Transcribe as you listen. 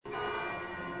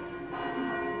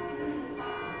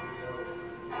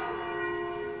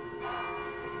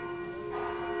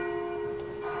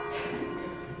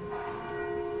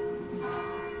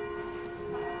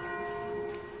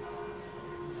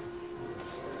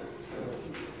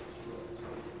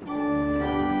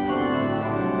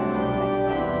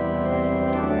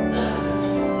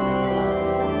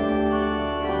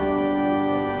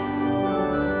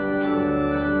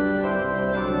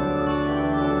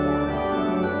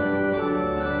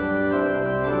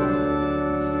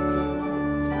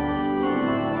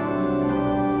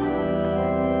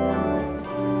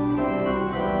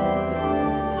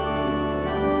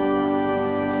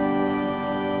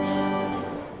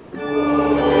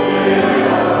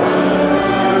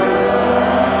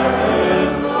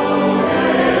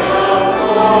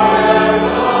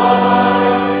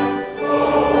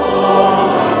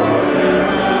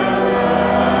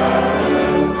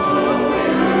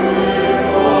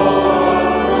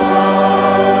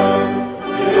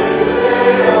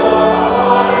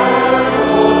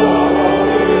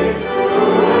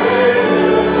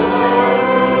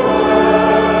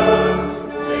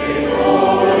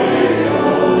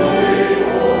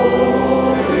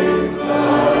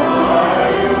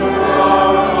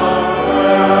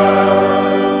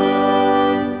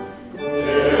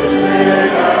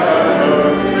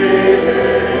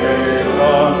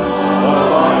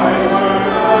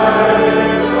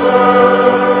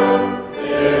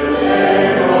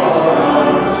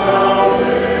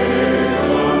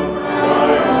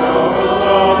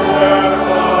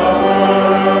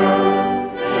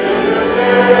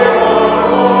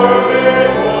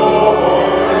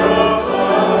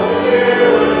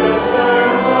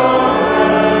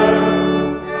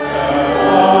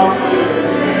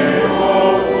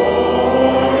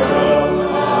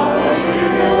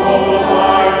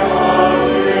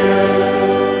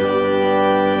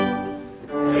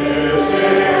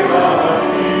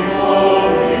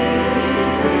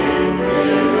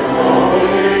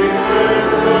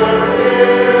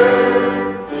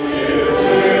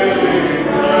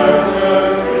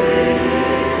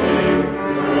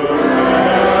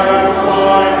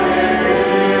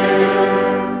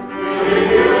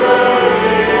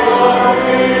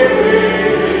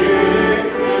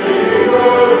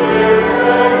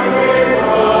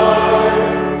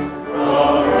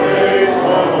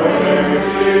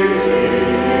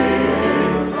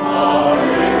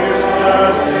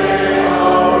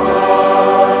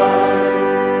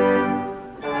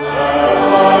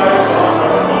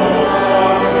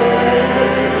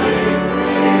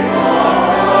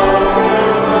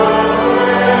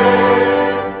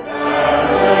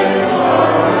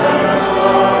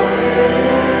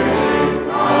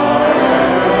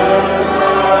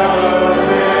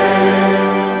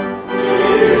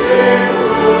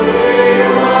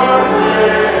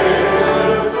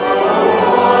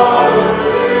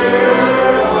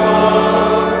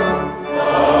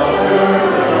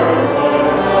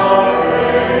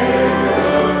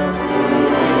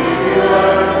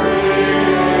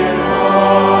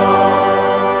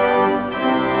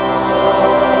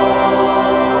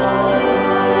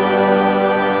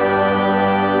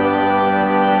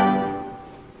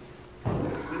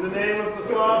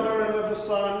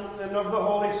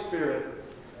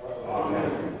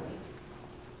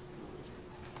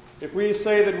If we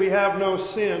say that we have no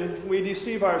sin, we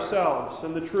deceive ourselves,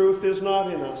 and the truth is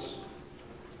not in us.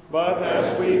 But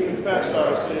as we confess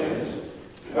our sins,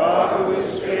 God, who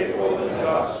is faithful and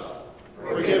just,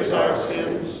 forgives our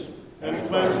sins and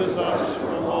cleanses us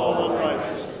from all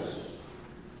unrighteousness.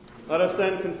 Let us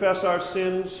then confess our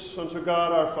sins unto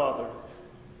God our Father.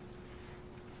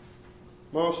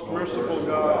 Most merciful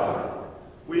God,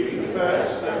 we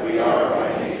confess that we are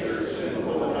by nature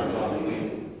sinful and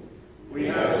unclean. We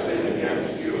have sinned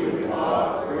against you in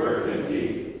thought, word, and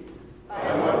deed,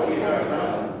 by what we have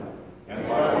done, and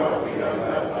by what we have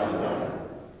left undone.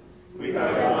 We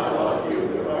have not loved you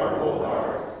with our whole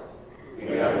heart.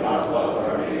 We have not loved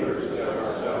our neighbors as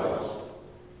ourselves.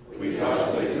 We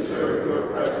justly deserve your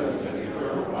present and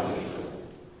eternal punishment.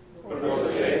 But for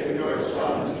the sake of your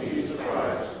Son, Jesus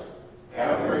Christ,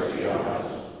 have mercy on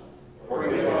us.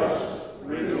 Forgive us,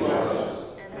 renew us,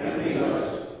 and lead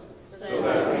us, so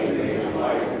that we may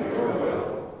delight in your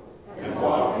will and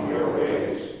walk in your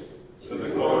ways, to the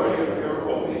glory of your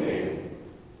holy name.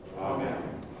 Amen.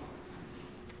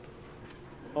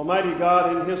 Almighty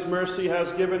God, in his mercy, has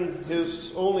given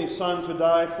his only Son to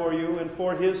die for you, and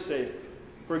for his sake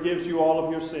forgives you all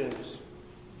of your sins.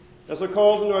 As a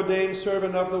called and ordained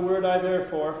servant of the Word, I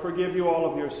therefore forgive you all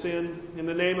of your sin, in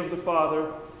the name of the Father,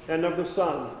 and of the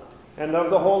Son, and of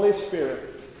the Holy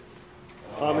Spirit.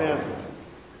 Amen. Amen.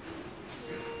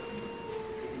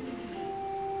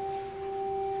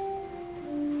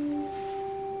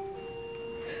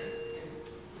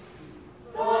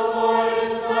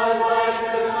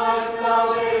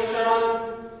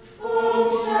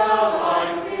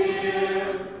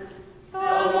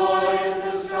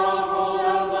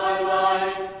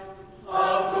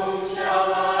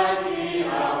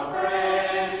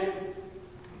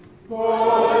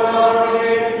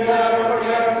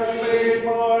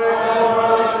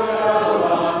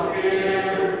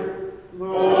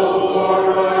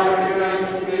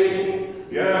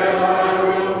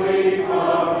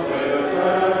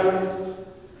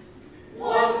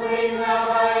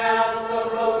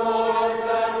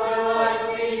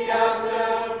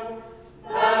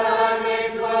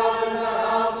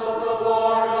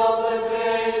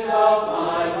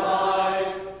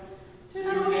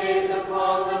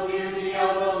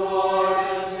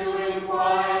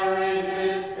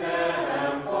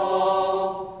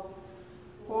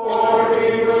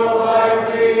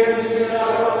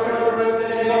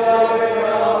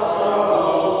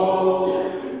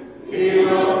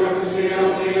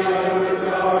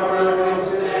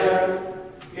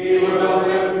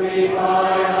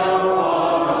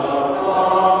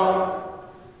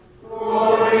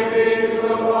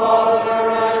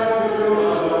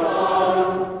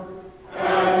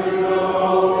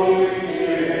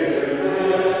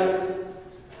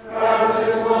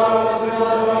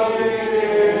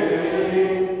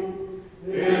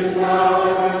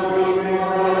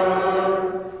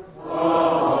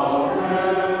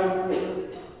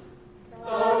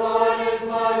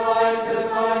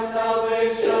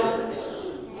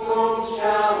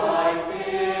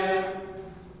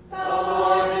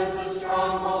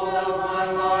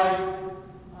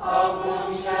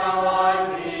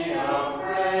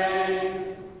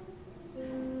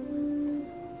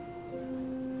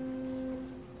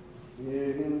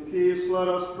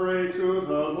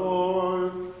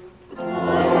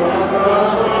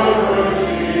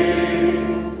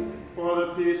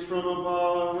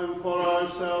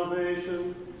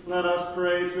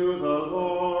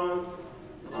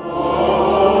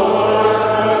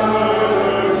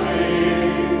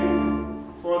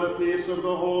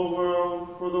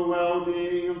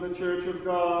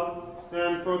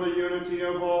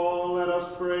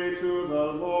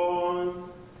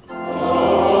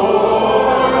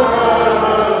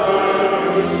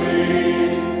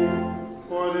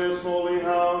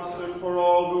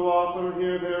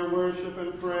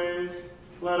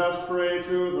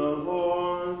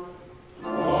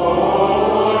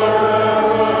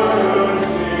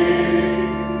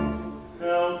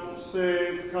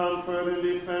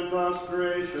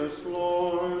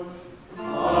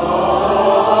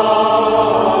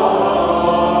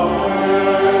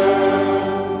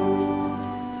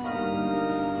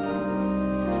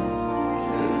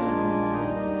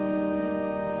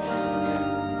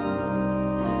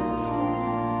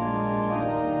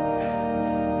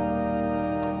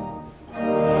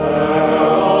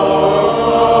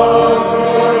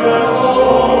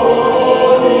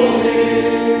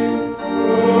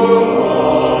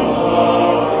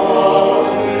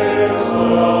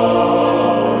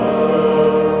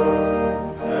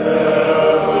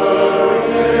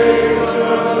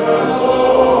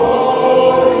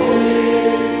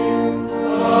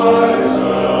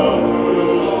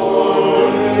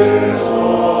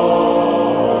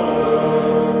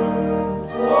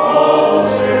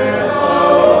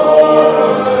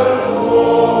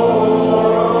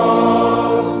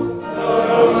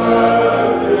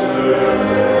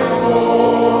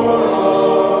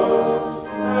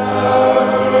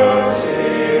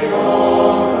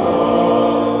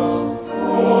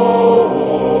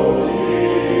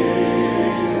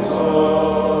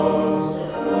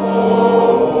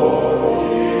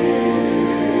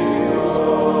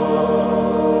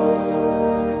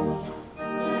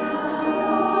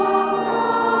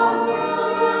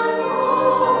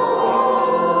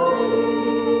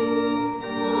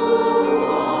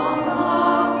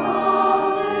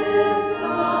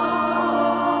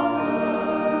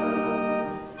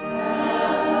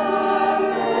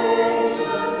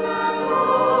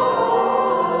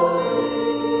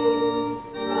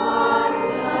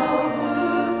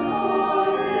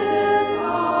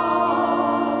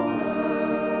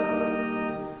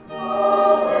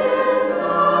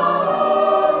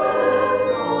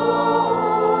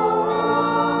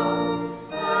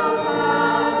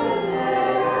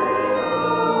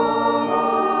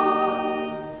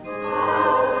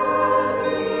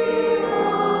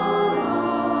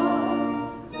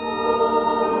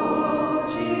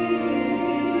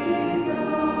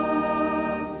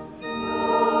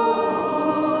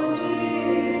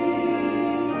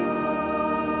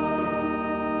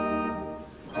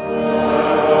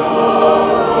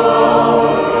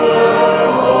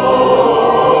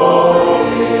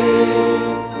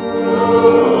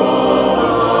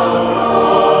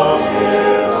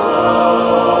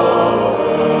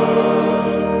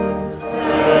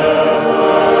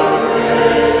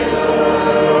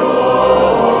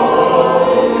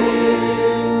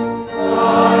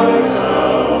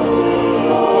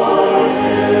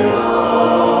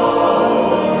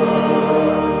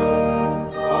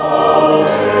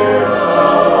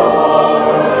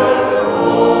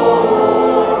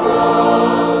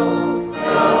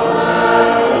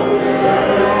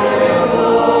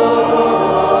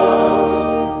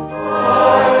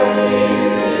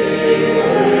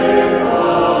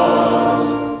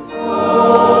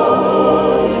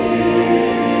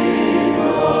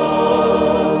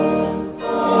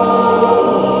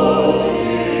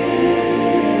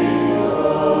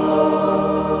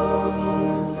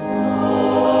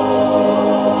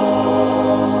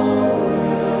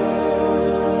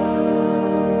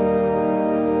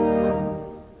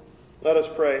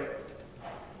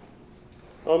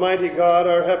 Almighty God,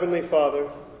 our heavenly Father,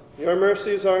 your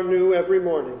mercies are new every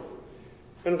morning,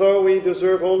 and though we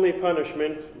deserve only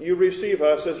punishment, you receive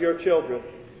us as your children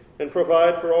and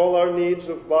provide for all our needs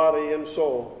of body and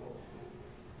soul.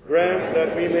 Grant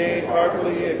that we may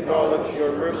heartily acknowledge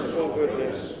your merciful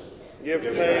goodness, give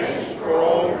thanks for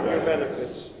all your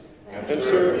benefits, and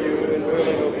serve you in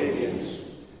willing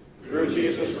obedience. Through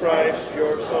Jesus Christ,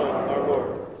 your Son, our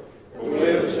Lord, who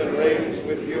lives and reigns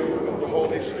with you in the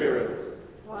Holy Spirit,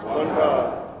 one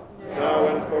God, now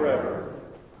and forever.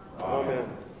 Amen.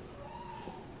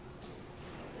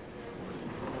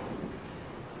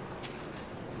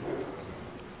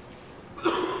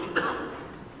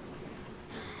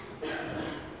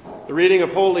 The reading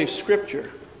of Holy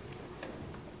Scripture.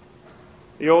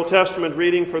 The Old Testament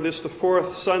reading for this, the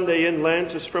fourth Sunday in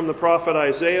Lent, is from the prophet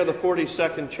Isaiah, the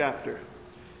 42nd chapter.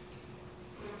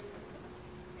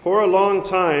 For a long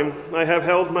time I have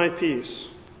held my peace.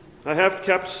 I have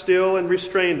kept still and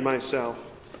restrained myself.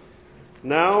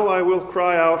 Now I will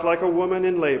cry out like a woman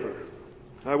in labor.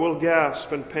 I will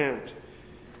gasp and pant.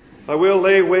 I will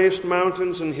lay waste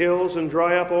mountains and hills and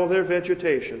dry up all their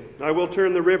vegetation. I will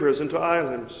turn the rivers into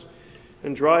islands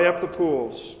and dry up the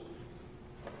pools.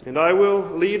 And I will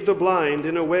lead the blind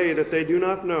in a way that they do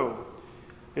not know.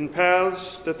 In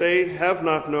paths that they have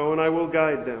not known, I will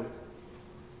guide them.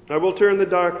 I will turn the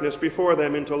darkness before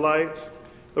them into light,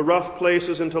 the rough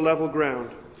places into level ground.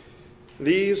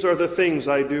 These are the things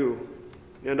I do,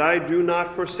 and I do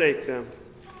not forsake them.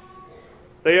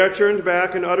 They are turned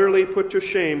back and utterly put to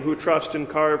shame who trust in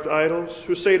carved idols,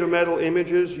 who say to metal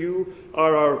images, "You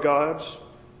are our gods."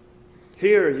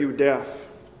 Hear, you deaf,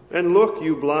 and look,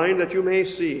 you blind, that you may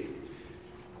see.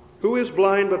 Who is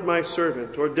blind but my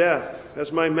servant, or deaf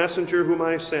as my messenger whom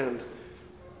I send?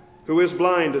 Who is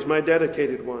blind as my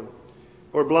dedicated one,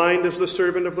 or blind as the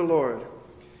servant of the Lord?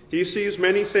 He sees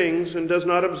many things and does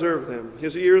not observe them.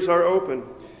 His ears are open,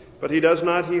 but he does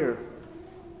not hear.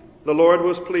 The Lord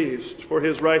was pleased, for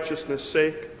his righteousness'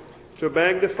 sake, to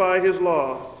magnify his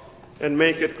law and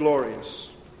make it glorious.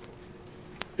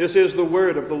 This is the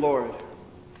word of the Lord.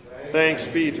 Thanks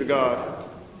be to God.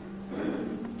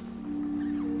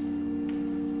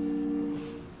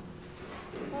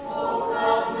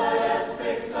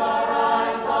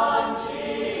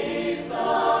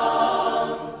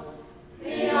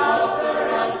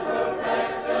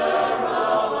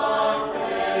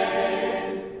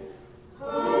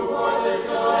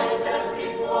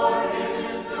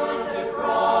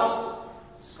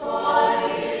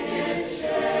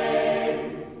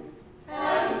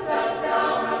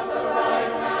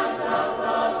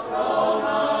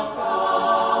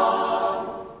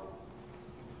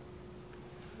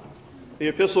 The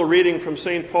epistle reading from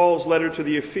St. Paul's letter to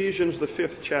the Ephesians, the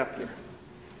 5th chapter.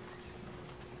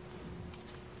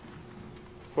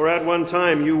 For at one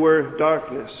time you were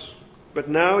darkness, but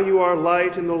now you are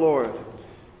light in the Lord.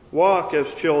 Walk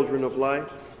as children of light,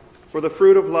 for the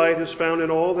fruit of light is found in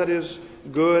all that is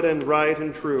good and right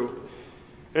and true,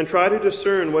 and try to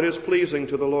discern what is pleasing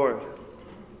to the Lord.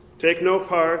 Take no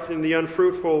part in the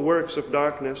unfruitful works of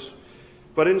darkness,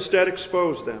 but instead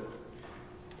expose them.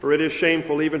 For it is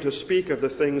shameful even to speak of the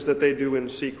things that they do in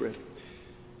secret.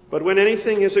 But when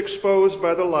anything is exposed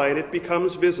by the light, it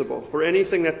becomes visible, for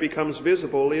anything that becomes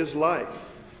visible is light.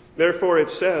 Therefore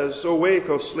it says, "Awake,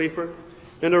 O sleeper,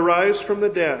 and arise from the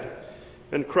dead,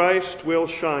 and Christ will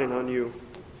shine on you."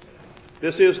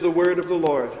 This is the word of the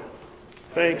Lord.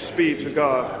 Thanks be to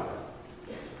God.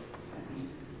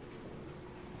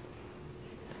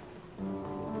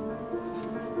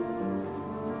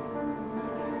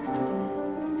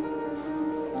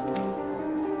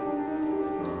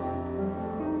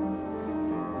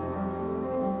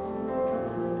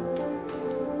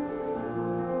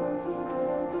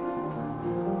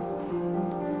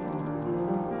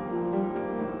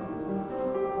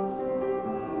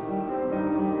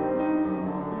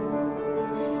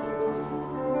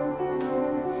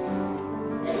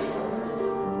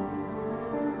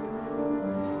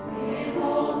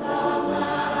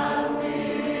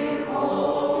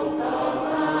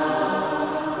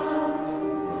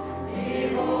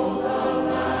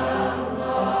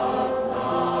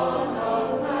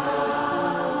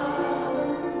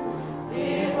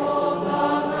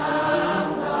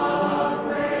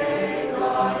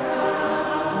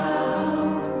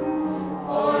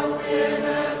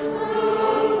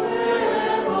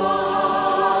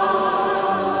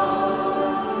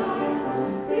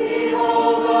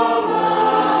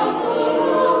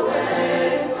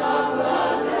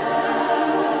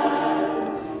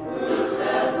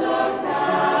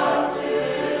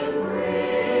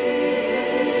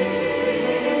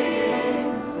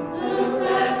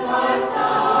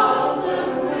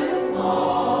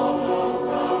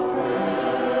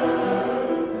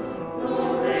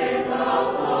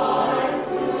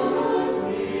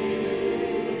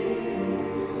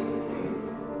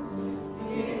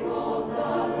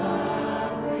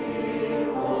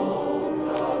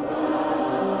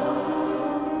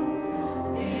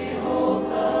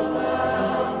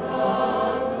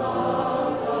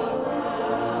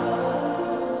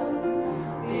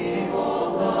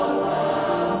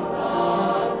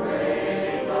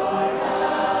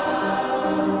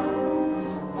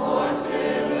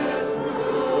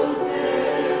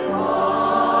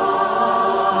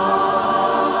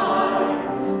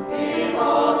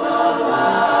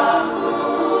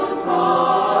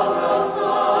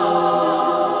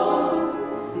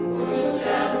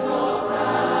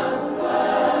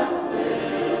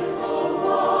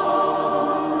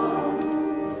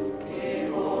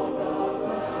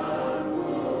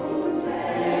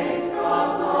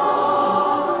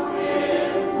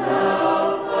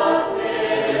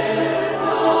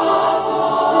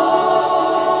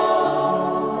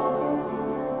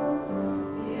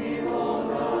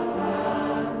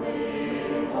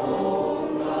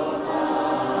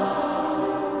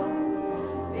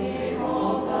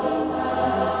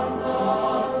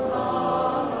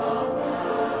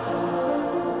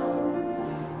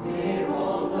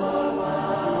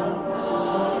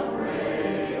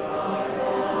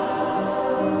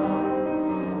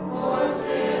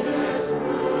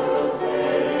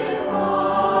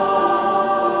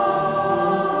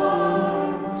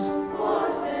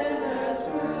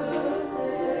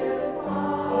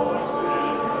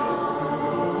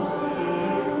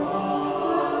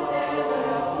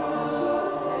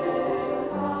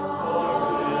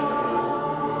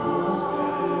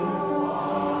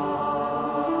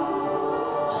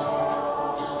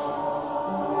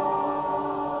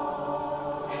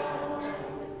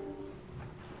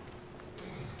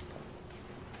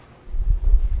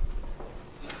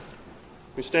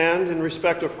 We stand in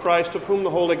respect of Christ, of whom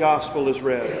the Holy Gospel is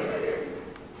read.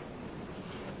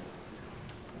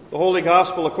 The Holy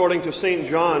Gospel according to St.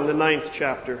 John, the 9th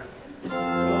chapter.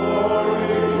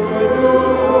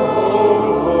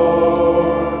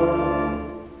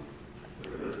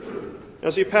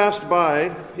 As he passed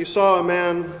by, he saw a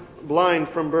man blind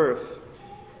from birth.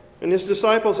 And his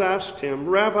disciples asked him,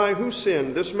 "Rabbi, who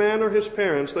sinned, this man or his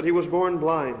parents, that he was born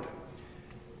blind?"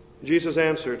 Jesus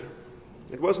answered,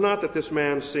 "It was not that this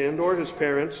man sinned or his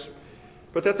parents,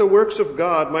 but that the works of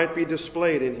God might be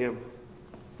displayed in him.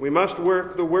 We must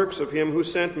work the works of him who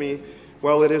sent me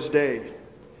while it is day.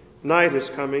 Night is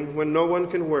coming when no one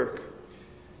can work.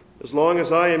 As long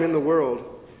as I am in the world,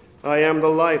 I am the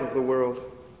light of the world."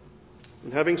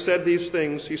 And having said these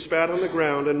things, he spat on the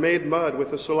ground and made mud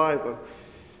with the saliva.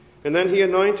 And then he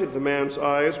anointed the man's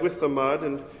eyes with the mud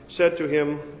and said to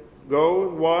him, "Go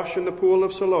and wash in the pool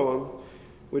of Siloam,"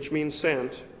 which means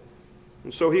sent.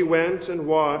 And so he went and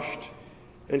washed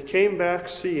and came back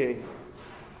seeing.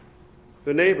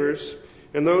 The neighbors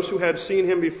and those who had seen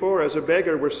him before as a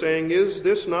beggar were saying, "Is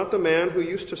this not the man who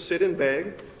used to sit and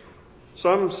beg?"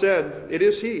 Some said, "It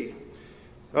is he."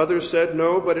 Others said,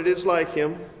 "No, but it is like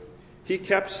him." He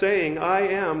kept saying, "I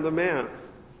am the man."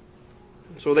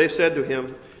 So they said to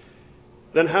him,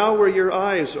 "Then how were your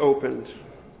eyes opened?"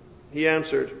 He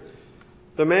answered,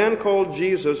 "The man called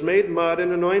Jesus made mud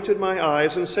and anointed my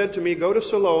eyes and said to me, 'Go to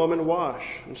Siloam and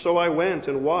wash.' And so I went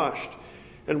and washed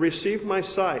and received my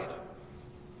sight."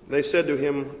 They said to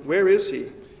him, "Where is he?"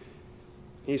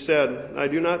 He said, "I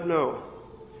do not know."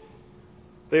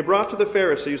 They brought to the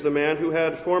Pharisees the man who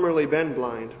had formerly been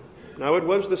blind. Now it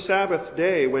was the Sabbath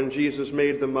day when Jesus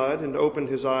made the mud and opened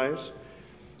his eyes.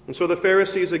 And so the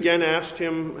Pharisees again asked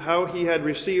him how he had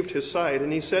received his sight.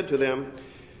 And he said to them,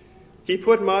 "He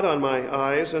put mud on my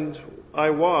eyes, and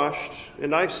I washed,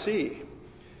 and I see."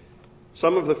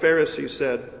 Some of the Pharisees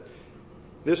said,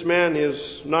 "This man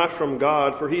is not from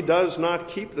God, for he does not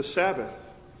keep the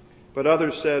Sabbath." But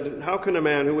others said, "How can a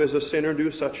man who is a sinner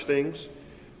do such things?"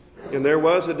 And there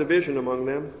was a division among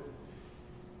them.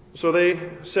 So they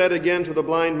said again to the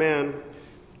blind man,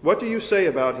 "What do you say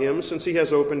about him, since he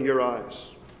has opened your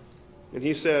eyes?" And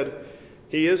he said,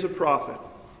 "He is a prophet."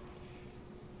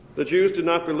 The Jews did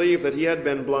not believe that he had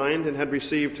been blind and had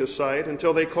received his sight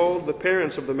until they called the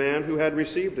parents of the man who had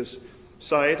received his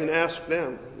sight and asked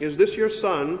them, "Is this your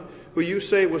son, who you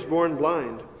say was born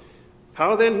blind?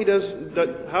 How then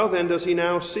does he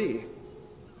now see?"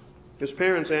 His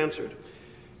parents answered,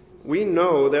 "We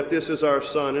know that this is our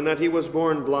son and that he was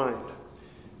born blind.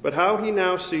 But how he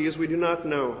now sees we do not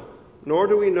know, nor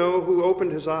do we know who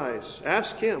opened his eyes.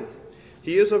 Ask him.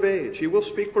 He is of age. He will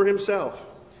speak for himself."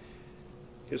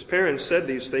 His parents said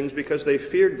these things because they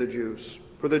feared the Jews,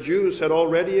 for the Jews had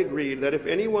already agreed that if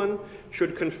anyone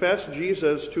should confess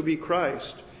Jesus to be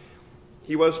Christ,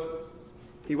 he was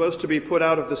to be put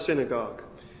out of the synagogue.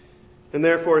 And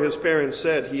therefore his parents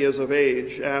said, "He is of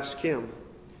age. Ask him."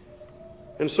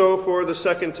 And so for the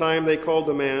second time they called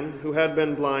the man who had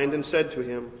been blind and said to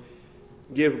him,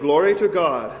 "Give glory to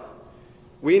God.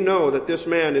 We know that this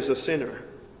man is a sinner."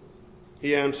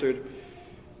 He answered,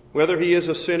 "Whether he is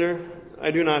a sinner, I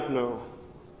do not know.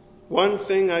 One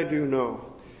thing I do know,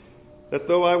 that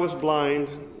though I was blind,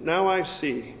 now I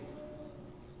see."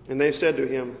 And they said to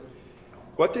him,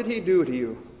 "What did he do to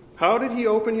you? How did he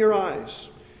open your eyes?"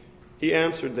 He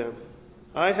answered them,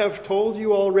 "I have told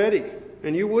you already,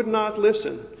 and you would not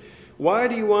listen. Why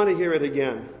do you want to hear it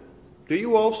again? Do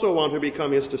you also want to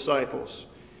become his disciples?"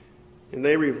 And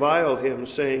they reviled him,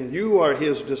 saying, "You are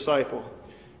his disciple,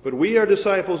 but we are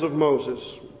disciples of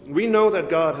Moses. We know that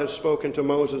God has spoken to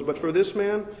Moses, but for this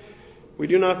man, we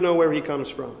do not know where he comes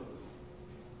from."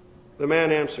 The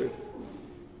man answered,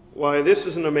 "Why, this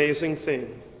is an amazing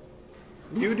thing.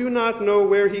 You do not know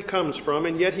where he comes from,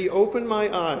 and yet he opened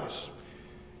my eyes.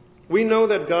 We know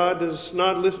that God does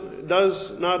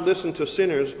not listen to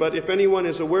sinners, but if anyone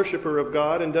is a worshiper of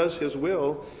God and does his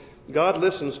will, God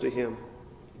listens to him.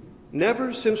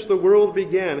 Never since the world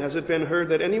began has it been heard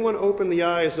that anyone opened the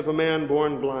eyes of a man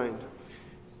born blind.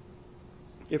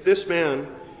 If this man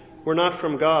were not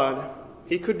from God,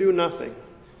 he could do nothing."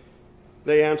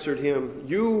 They answered him,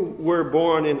 "You were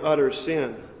born in utter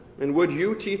sin, and would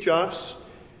you teach us?"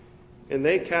 And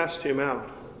they cast him out.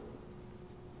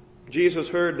 Jesus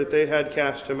heard that they had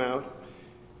cast him out,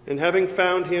 and having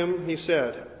found him, he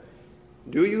said,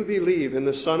 "Do you believe in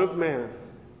the Son of Man?"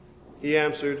 He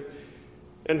answered,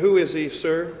 "And who is he,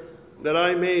 sir, that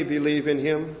I may believe in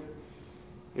him?"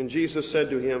 And Jesus said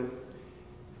to him,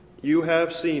 "You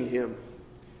have seen him,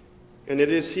 and it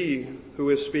is he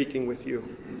who is speaking with you."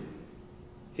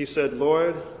 He said,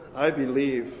 "Lord, I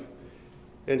believe."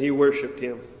 And he worshipped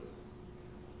him.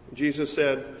 Jesus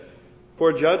said,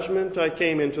 "For judgment I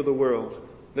came into the world,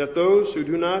 that those who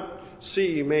do not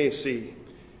see may see,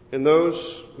 and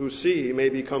those who see may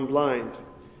become blind."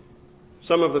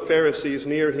 Some of the Pharisees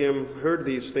near him heard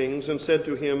these things and said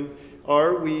to him,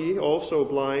 "Are we also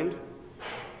blind?"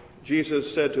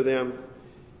 Jesus said to them,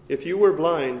 "If you were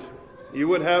blind, you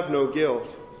would have no guilt.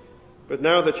 But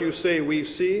now that you say we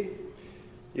see,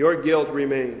 your guilt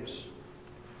remains."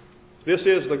 This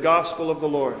is the gospel of the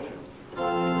Lord.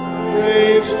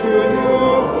 Praise to you,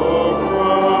 O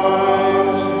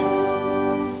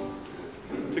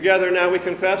Christ. Together now we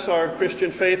confess our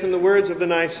Christian faith in the words of the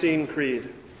Nicene Creed.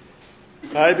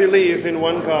 I believe in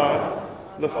one God,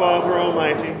 the Father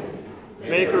Almighty,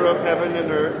 maker of heaven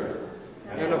and earth,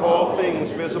 and of all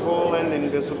things visible and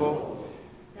invisible,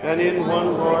 and in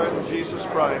one Lord Jesus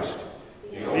Christ,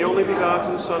 the only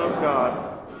begotten Son of God,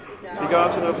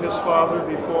 begotten of his Father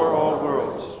before all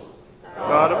worlds,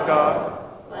 God of God,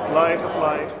 light of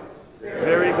light,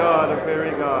 very God of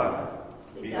very God,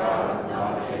 begotten,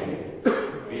 not made,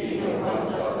 being in one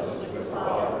substance with the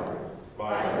Father,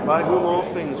 by whom all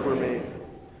things were made,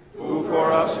 who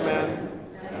for us men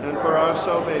and for our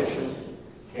salvation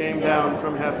came down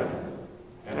from heaven,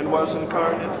 and was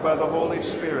incarnate by the Holy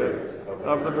Spirit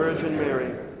of the Virgin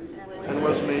Mary, and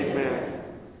was made man,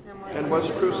 and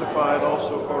was crucified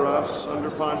also for us under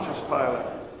Pontius Pilate.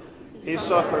 He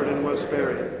suffered and was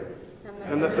buried,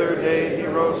 and the third day he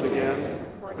rose again,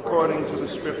 according to the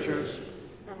Scriptures,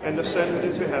 and ascended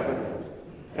into heaven,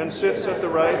 and sits at the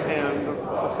right hand of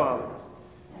the Father.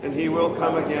 And he will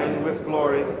come again with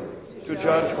glory to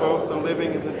judge both the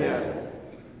living and the dead,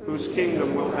 whose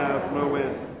kingdom will have no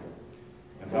end.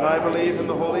 And I believe in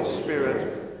the Holy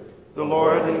Spirit, the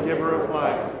Lord and giver of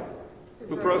life,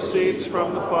 who proceeds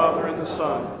from the Father and the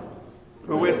Son,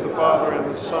 who with the Father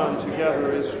and the Son together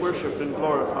is worshipped and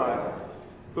glorified,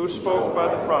 who spoke by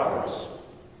the prophets.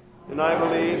 And I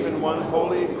believe in one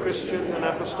holy Christian and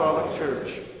apostolic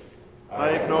church. I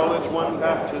acknowledge one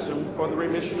baptism for the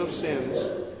remission of sins,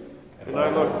 and I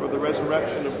look for the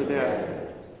resurrection of the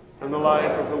dead and the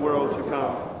life of the world to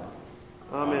come.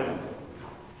 Amen.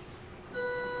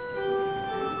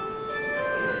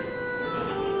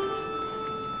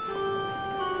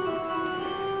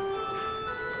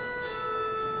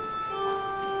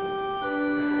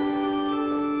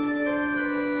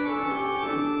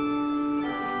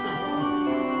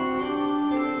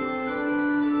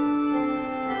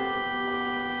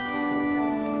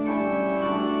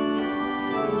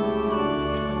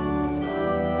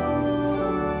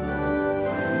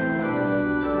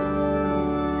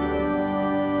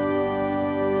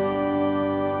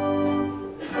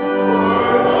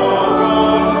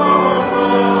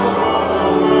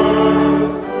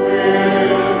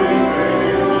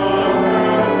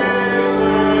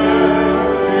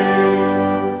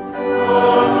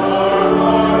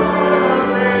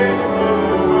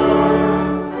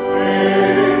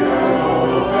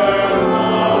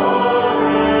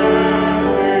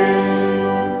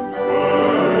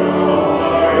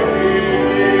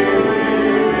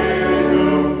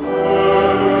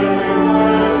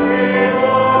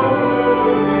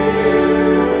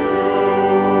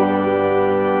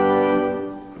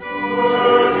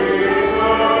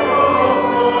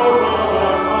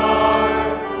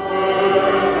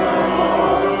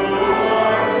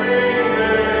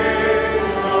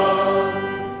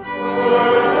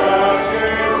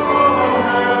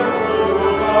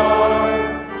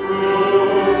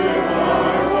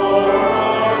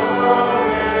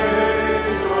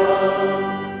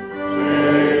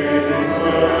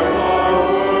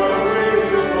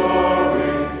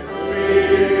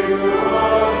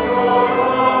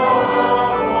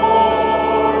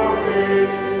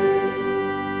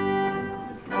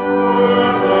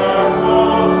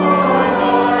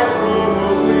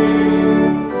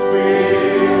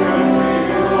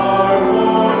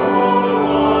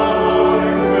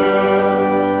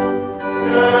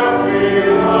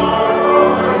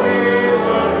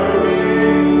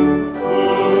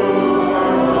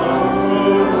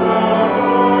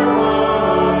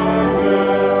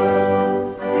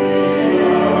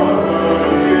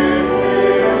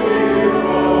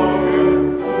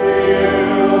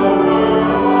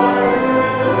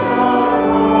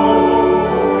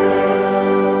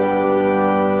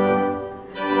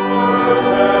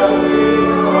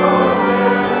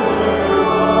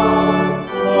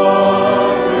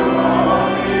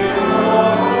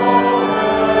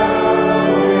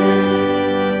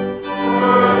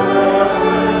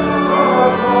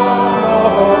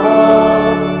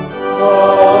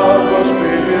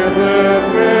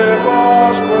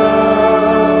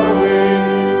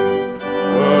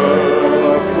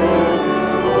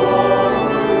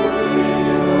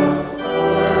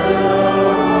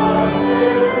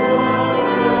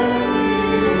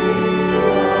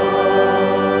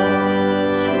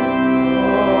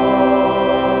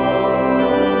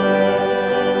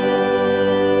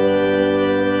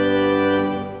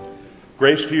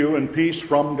 Grace to you and peace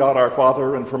from God our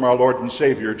Father and from our Lord and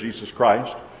Savior, Jesus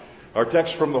Christ. Our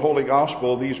text from the Holy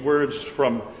Gospel, these words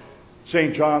from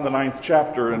St. John, the 9th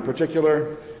chapter in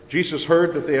particular. Jesus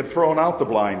heard that they had thrown out the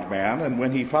blind man, and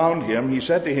when he found him, he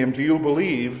said to him, "Do you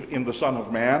believe in the Son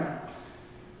of Man?"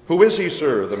 "Who is he,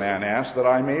 sir?" the man asked, "that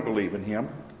I may believe in him."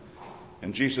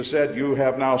 And Jesus said, "You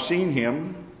have now seen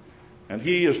him, and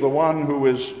he is the one who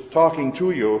is talking to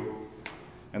you."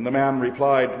 And the man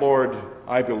replied, "Lord,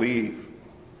 I believe."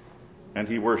 And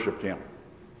he worshiped him.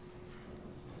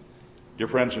 Dear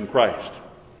friends in Christ,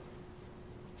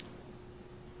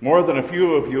 more than a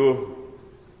few of you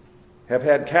have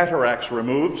had cataracts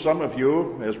removed, some of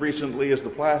you as recently as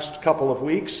the last couple of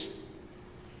weeks.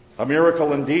 A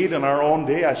miracle indeed in our own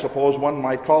day, I suppose one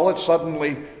might call it,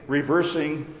 suddenly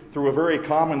reversing through a very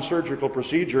common surgical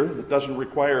procedure that doesn't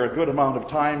require a good amount of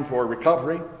time for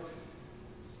recovery.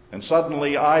 And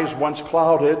suddenly eyes once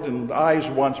clouded and eyes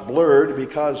once blurred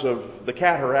because of the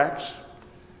cataracts.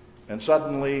 And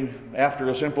suddenly, after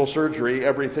a simple surgery,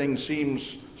 everything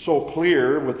seems so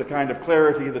clear with the kind of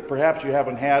clarity that perhaps you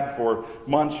haven't had for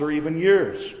months or even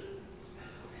years.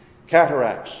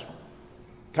 Cataracts,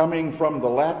 coming from the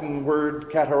Latin word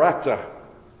cataracta,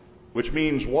 which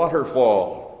means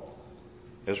waterfall.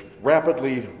 As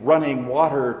rapidly running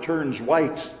water turns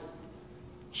white,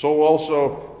 so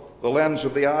also the lens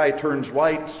of the eye turns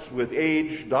white with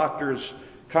age, doctors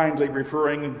kindly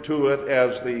referring to it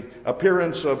as the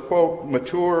appearance of, quote,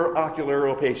 mature ocular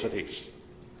opacities.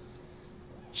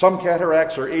 Some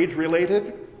cataracts are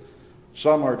age-related,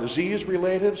 some are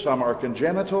disease-related, some are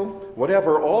congenital.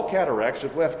 Whatever, all cataracts,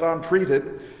 if left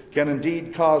untreated, can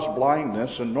indeed cause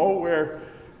blindness, and nowhere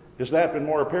has that been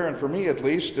more apparent, for me at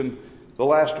least, in the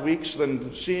last weeks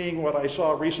than seeing what I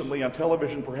saw recently on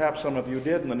television. Perhaps some of you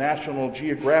did, in the National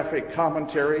Geographic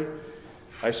commentary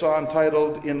I saw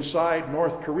entitled "Inside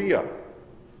North Korea,"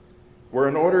 where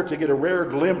in order to get a rare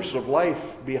glimpse of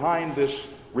life behind this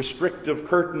restrictive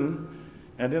curtain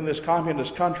and in this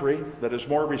communist country that is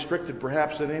more restricted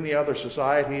perhaps than any other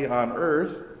society on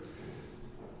earth,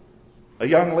 a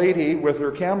young lady with her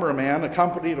cameraman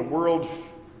accompanied a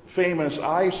world-famous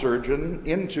eye surgeon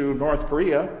into North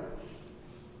Korea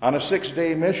on a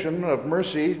 6-day mission of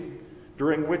mercy,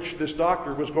 during which this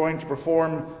doctor was going to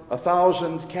perform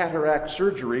 1,000 cataract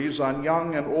surgeries on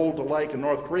young and old alike in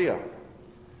North Korea.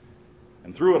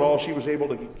 And through it all, she was able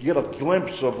to get a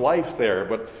glimpse of life there.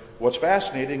 But what's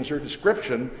fascinating is her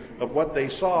description of what they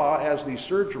saw as these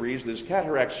surgeries, these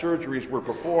cataract surgeries, were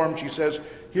performed. She says,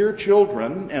 "Here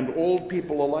children and old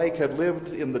people alike had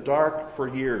lived in the dark for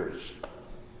years.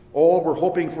 All were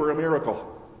hoping for a miracle.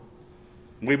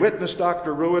 We witnessed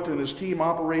Dr. Ruitt and his team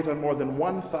operate on more than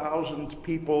 1,000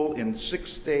 people in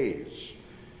 6 days.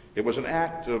 It was an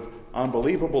act of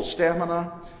unbelievable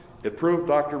stamina. It proved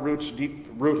Dr. Ruitt's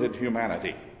deep-rooted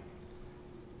humanity."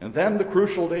 And then the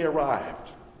crucial day arrived.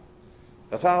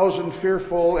 1,000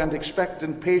 fearful and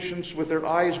expectant patients with their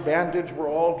eyes bandaged were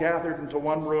all gathered into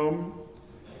one room.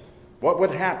 What would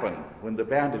happen when the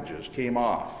bandages came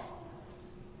off?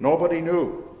 Nobody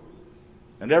knew.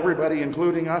 And everybody,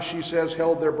 including us, she says,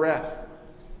 held their breath.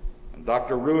 And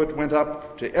Dr. Ruitt went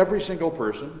up to every single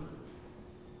person,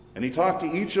 and he talked to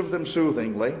each of them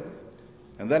soothingly,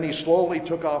 and then he slowly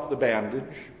took off the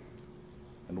bandage.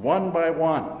 And one by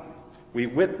one, we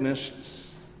witnessed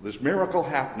this miracle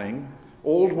happening.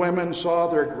 Old women saw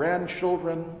their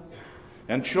grandchildren,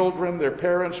 and children their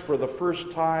parents for the first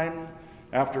time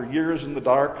after years in the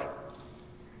dark.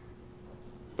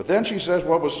 But then she says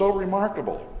what was so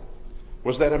remarkable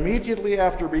was that immediately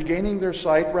after regaining their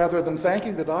sight, rather than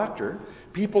thanking the doctor,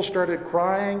 people started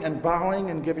crying and bowing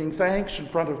and giving thanks in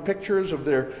front of pictures of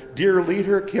their dear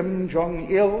leader, Kim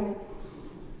Jong-il,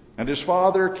 and his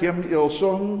father, Kim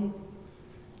Il-sung,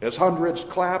 as hundreds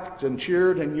clapped and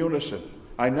cheered in unison.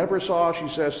 I never saw, she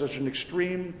says, such an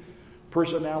extreme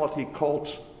personality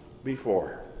cult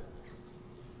before.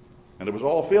 And it was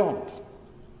all filmed.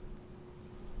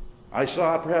 I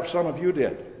saw it, perhaps some of you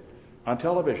did, on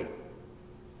television.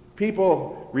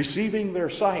 People receiving their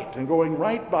sight and going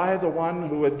right by the one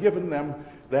who had given them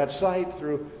that sight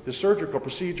through the surgical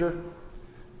procedure,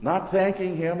 not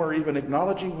thanking him or even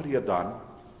acknowledging what he had done,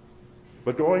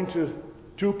 but going to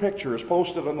 2 pictures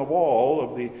posted on the wall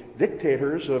of the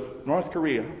dictators of North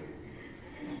Korea,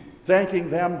 thanking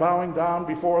them, bowing down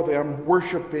before them,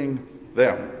 worshiping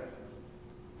them.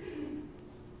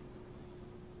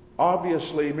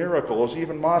 Obviously, miracles,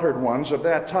 even modern ones of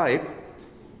that type,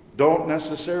 don't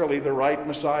necessarily the right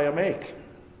Messiah make.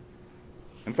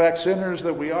 In fact, sinners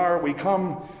that we are, we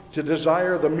come to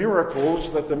desire the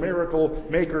miracles that the miracle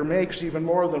maker makes even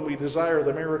more than we desire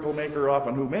the miracle maker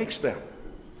often who makes them.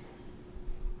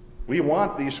 We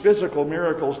want these physical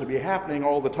miracles to be happening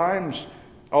all the time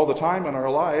in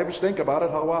our lives. Think about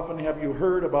it. How often have you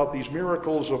heard about these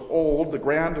miracles of old, the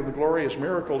grand and the glorious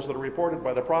miracles that are reported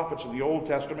by the prophets in the Old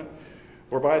Testament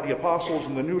or by the apostles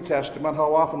in the New Testament?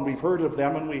 How often we've heard of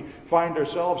them, and we find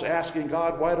ourselves asking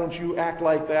God, why don't you act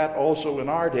like that also in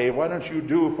our day? Why don't you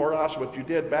do for us what you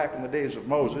did back in the days of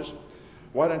Moses?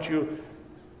 Why don't you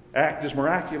act as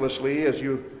miraculously as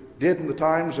you did in the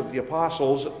times of the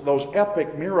apostles, those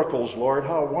epic miracles, Lord?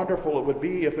 How wonderful it would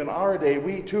be if in our day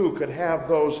we too could have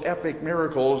those epic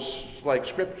miracles like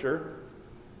Scripture,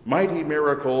 mighty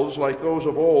miracles like those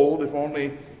of old, if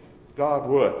only God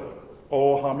would.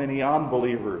 Oh, how many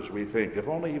unbelievers, we think. If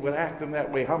only he would act in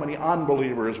that way, how many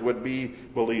unbelievers would be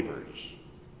believers?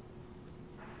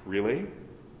 Really?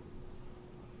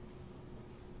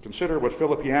 Consider what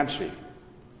Philip Yancey,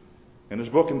 in his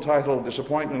book entitled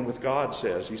Disappointment with God,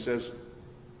 says. He says,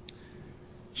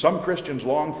 some Christians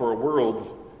long for a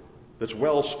world that's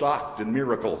well stocked in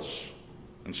miracles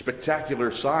and spectacular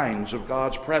signs of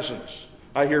God's presence.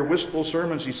 I hear wistful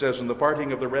sermons, he says, in the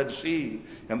parting of the Red Sea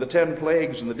and the 10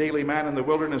 plagues and the daily man in the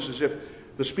wilderness, as if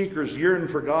the speakers yearn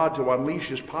for God to unleash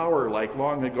his power like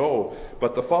long ago.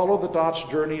 But the follow-the-dots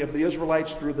journey of the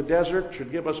Israelites through the desert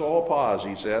should give us all pause,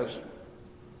 he says.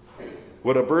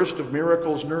 Would a burst of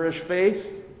miracles nourish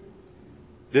faith?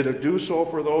 Did it do so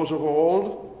for those of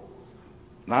old?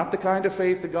 Not the kind of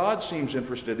faith that God seems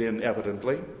interested in,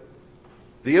 evidently.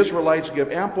 The Israelites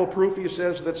give ample proof, he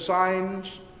says, that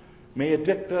signs may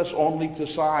addict us only to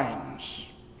signs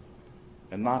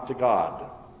and not to God.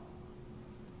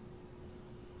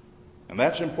 And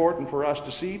that's important for us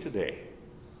to see today.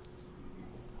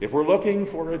 If we're looking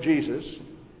for a Jesus,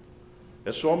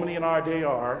 as so many in our day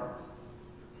are,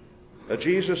 a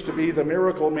Jesus to be the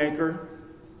miracle maker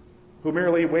who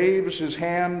merely waves his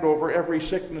hand over every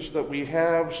sickness that we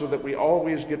have so that we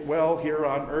always get well here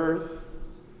on earth,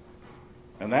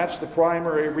 and that's the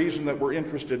primary reason that we're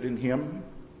interested in him,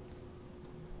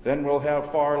 then we'll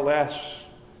have far less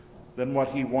than what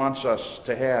he wants us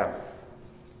to have,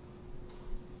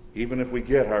 even if we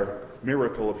get our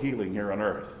miracle of healing here on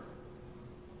earth.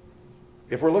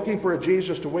 If we're looking for a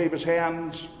Jesus to wave his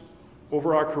hands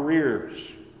over our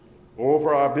careers,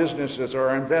 over our businesses,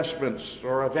 our investments,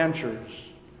 or our ventures,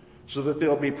 so that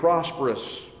they'll be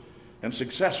prosperous and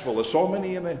successful, as so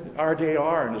many in our day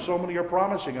are, and as so many are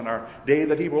promising in our day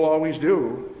that he will always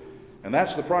do, and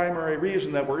that's the primary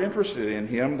reason that we're interested in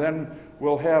him, then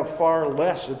we'll have far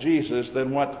less of Jesus than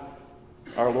what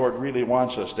our Lord really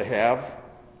wants us to have,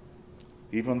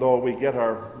 even though we get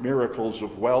our miracles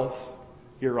of wealth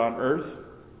here on earth.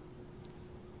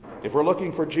 If we're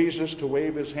looking for Jesus to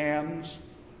wave his hands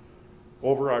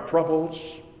over our troubles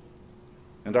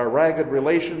and our ragged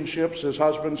relationships as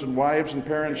husbands and wives and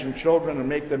parents and children and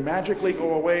make them magically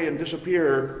go away and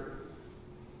disappear,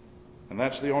 and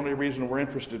that's the only reason we're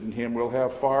interested in him, we'll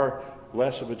have far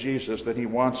less of a Jesus than he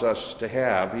wants us to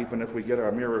have, even if we get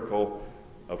our miracle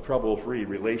of trouble-free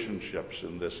relationships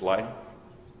in this life.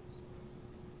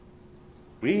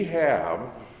 We have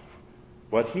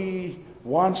what he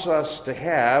wants us to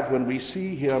have when we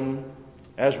see him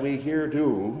as we here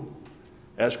do,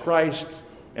 as Christ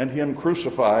and him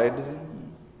crucified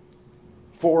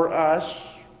for us,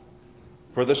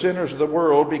 for the sinners of the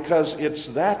world, because it's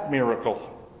that miracle,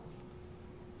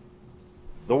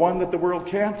 the one that the world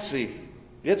can't see.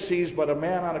 It sees but a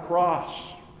man on a cross.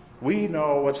 We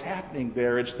know what's happening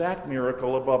there. It's that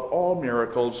miracle above all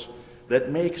miracles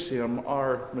that makes him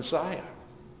our Messiah.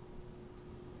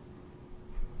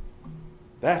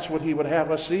 That's what he would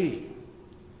have us see.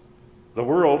 The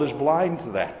world is blind to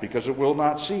that because it will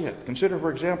not see it. Consider,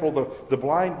 for example, the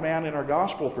blind man in our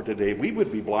gospel for today. We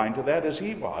would be blind to that as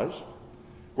he was,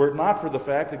 were it not for the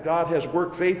fact that God has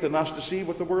worked faith in us to see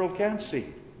what the world can't see.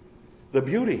 The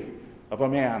beauty of a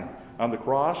man on the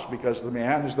cross, because the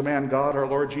man is the man God, our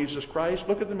Lord Jesus Christ.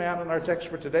 Look at the man in our text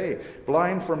for today.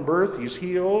 Blind from birth, he's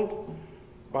healed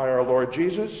by our Lord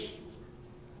Jesus.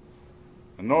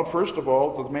 And note, first of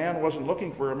all, that the man wasn't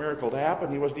looking for a miracle to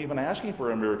happen. He wasn't even asking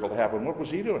for a miracle to happen. What was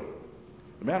he doing?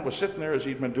 The man was sitting there, as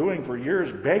he'd been doing for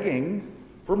years, begging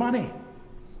for money.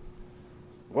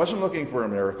 Wasn't looking for a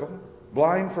miracle.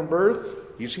 Blind from birth,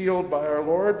 he's healed by our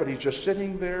Lord, but he's just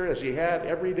sitting there as he had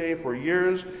every day for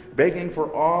years, begging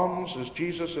for alms as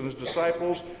Jesus and his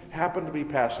disciples happened to be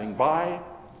passing by.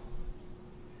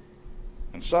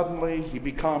 And suddenly he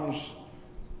becomes,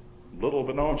 little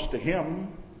beknownst to him,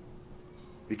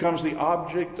 becomes the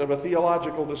object of a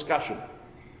theological discussion.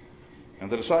 And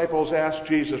the disciples ask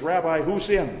Jesus, Rabbi, who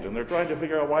sinned? And they're trying to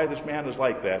figure out why this man is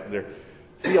like that. And they're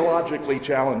theologically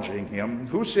challenging him,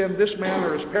 "Who sinned, this man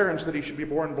or his parents, that he should be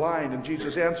born blind?" And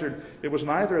Jesus answered, "It was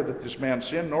neither that this man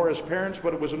sinned nor his parents,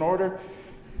 but it was in order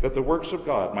that the works of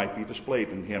God might be displayed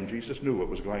in him." Jesus knew what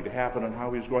was going to happen and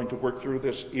how he was going to work through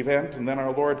this event. And then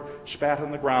our Lord spat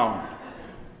on the ground.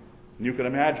 And you can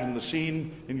imagine the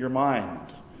scene in your mind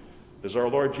as our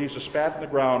Lord Jesus spat in the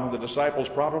ground, and the disciples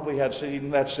probably had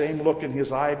seen that same look in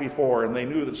his eye before, and they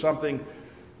knew that something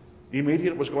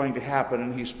immediate was going to happen.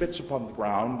 And he spits upon the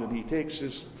ground, and he takes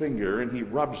his finger and he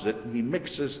rubs it, and he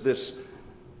mixes this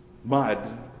mud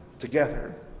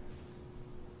together.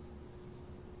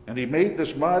 And he made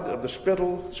this mud of the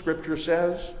spittle, Scripture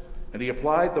says, and he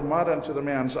applied the mud unto the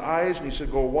man's eyes, and he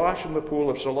said, "Go wash in the pool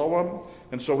of Siloam."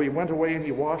 And so he went away and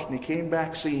he washed, and he came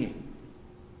back seeing.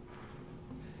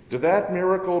 Did that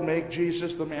miracle make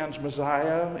Jesus the man's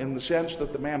Messiah in the sense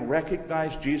that the man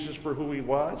recognized Jesus for who he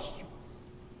was?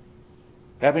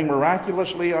 Having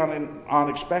miraculously,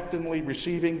 unexpectedly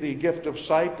receiving the gift of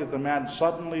sight, did the man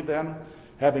suddenly then,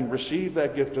 having received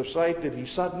that gift of sight, did he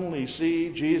suddenly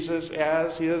see Jesus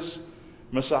as his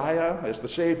Messiah, as the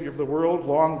Savior of the world,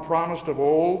 long promised of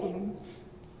old?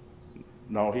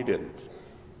 No, he didn't.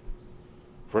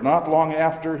 For not long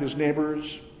after, his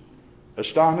neighbors,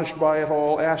 astonished by it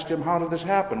all, asked him, "How did this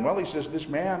happen?" Well, he says, "This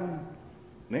man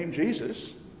named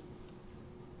Jesus,"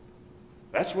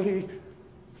 that's what he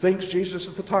thinks Jesus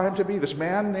at the time to be. "This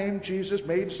man named Jesus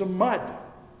made some mud,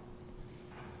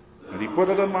 and he put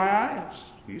it on my eyes."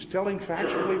 He's telling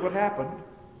factually what happened.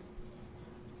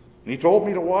 "And he told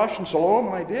me to wash in Siloam,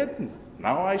 and I did, and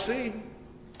now I see."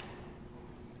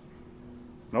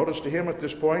 Notice to him at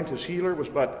this point, his healer was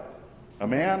but a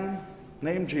man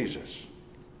named Jesus.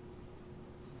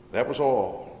 That was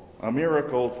all. A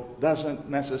miracle doesn't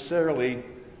necessarily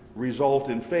result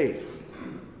in faith.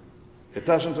 It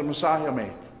doesn't a Messiah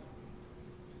make.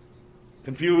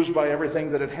 Confused by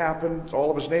everything that had happened, all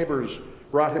of his neighbors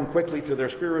brought him quickly to their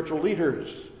spiritual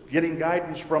leaders, getting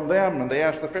guidance from them. And they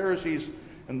asked the Pharisees,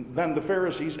 and then the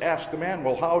Pharisees asked the man,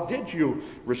 "Well, how did you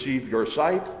receive your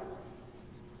sight?"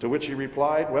 To which he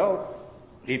replied, "Well,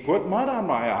 he put mud on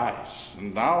my eyes,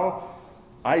 and now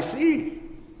I see."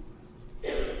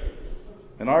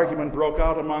 An argument broke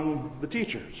out among the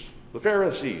teachers, the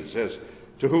Pharisees, as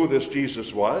to who this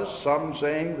Jesus was. Some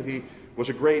saying that he was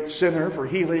a great sinner for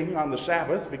healing on the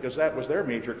Sabbath, because that was their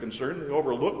major concern. They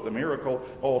overlooked the miracle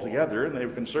altogether, and they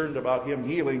were concerned about him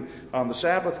healing on the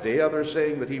Sabbath day. Others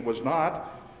saying that he was not.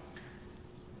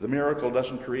 The miracle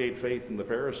doesn't create faith in the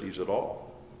Pharisees at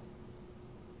all.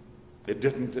 It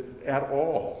didn't at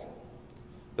all.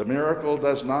 The miracle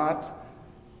does not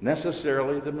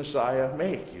necessarily the Messiah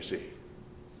make, you see.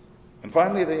 And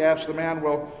finally they asked the man,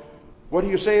 "Well, what do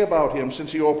you say about him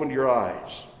since he opened your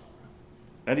eyes?"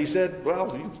 And he said,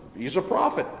 "Well, he's a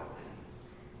prophet."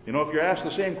 You know, if you're asked the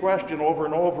same question over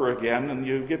and over again, and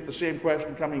you get the same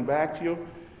question coming back to you,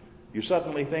 you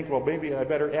suddenly think, well, maybe I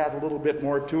better add a little bit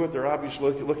more to it. They're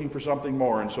obviously looking for something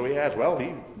more. And so he adds, well,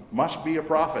 he must be a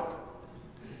prophet.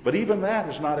 But even that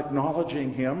is not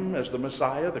acknowledging him as the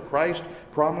Messiah, the Christ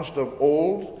promised of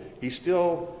old. He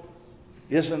still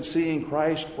isn't seeing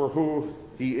Christ for who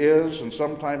he is. And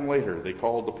sometime later, they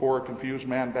called the poor, confused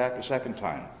man back a second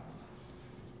time,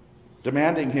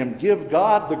 demanding him, "Give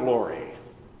God the glory.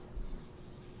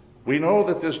 We know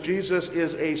that this Jesus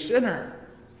is a sinner."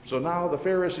 So now the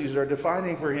Pharisees are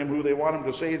defining for him who they want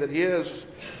him to say that he is.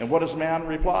 And what does man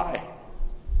reply?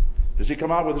 Does he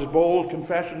come out with his bold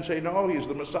confession, say, "No, he's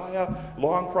the Messiah,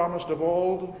 long promised of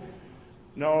old"?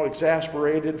 No,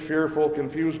 exasperated, fearful,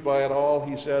 confused by it all,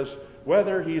 he says,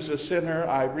 "Whether he's a sinner,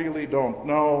 I really don't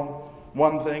know.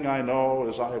 One thing I know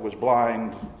is I was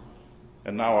blind,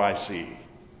 and now I see."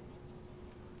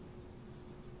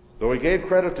 Though he gave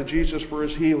credit to Jesus for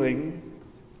his healing,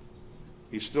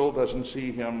 he still doesn't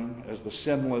see him as the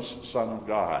sinless Son of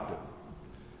God,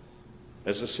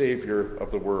 as the Savior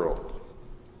of the world.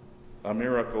 A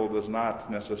miracle does not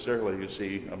necessarily, you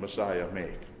see, a Messiah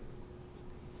make.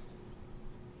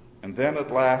 And then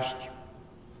at last,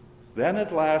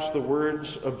 the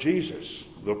words of Jesus,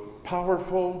 the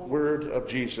powerful word of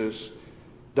Jesus,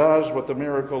 does what the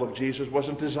miracle of Jesus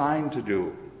wasn't designed to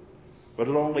do, but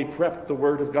it only prepped the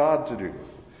word of God to do.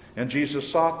 And Jesus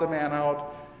sought the man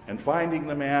out, and finding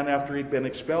the man after he'd been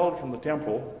expelled from the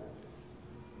temple,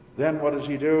 then what does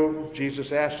he do?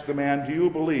 Jesus asked the man, "Do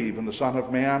you believe in the Son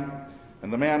of Man?"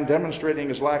 And the man, demonstrating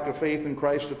his lack of faith in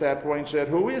Christ at that point, said,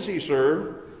 "Who is he,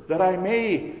 sir, that I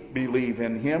may believe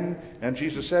in him?" And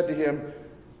Jesus said to him,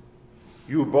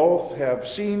 "You both have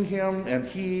seen him, and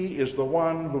he is the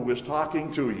one who is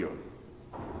talking to you."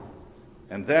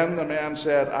 And then the man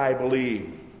said, "I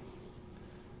believe."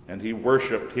 and he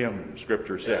worshiped him,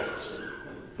 Scripture says.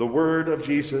 The word of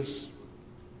Jesus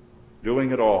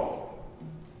doing it all.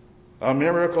 A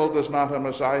miracle does not a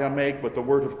Messiah make, but the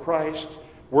word of Christ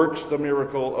works the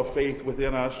miracle of faith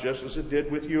within us, just as it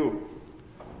did with you.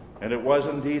 And it was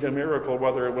indeed a miracle,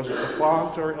 whether it was at the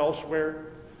font or elsewhere,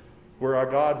 where our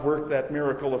God worked that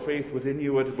miracle of faith within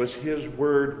you. It was his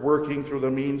word working through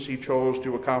the means he chose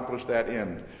to accomplish that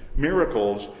end.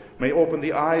 Miracles may open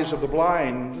the eyes of the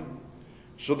blind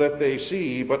so that they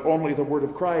see, but only the word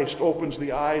of Christ opens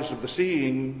the eyes of the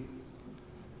seeing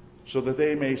so that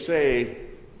they may say,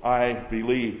 I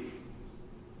believe.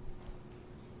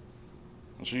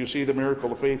 And so you see the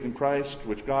miracle of faith in Christ,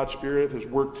 which God's Spirit has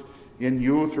worked in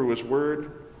you through his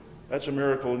word. That's a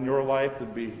miracle in your life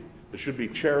that should be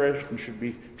cherished and should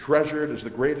be treasured as the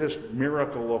greatest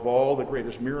miracle of all, the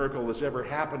greatest miracle that's ever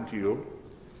happened to you.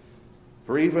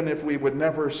 For even if we would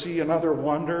never see another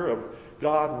wonder of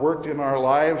God worked in our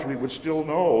lives, we would still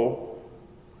know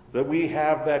that we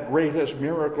have that greatest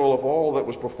miracle of all that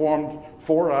was performed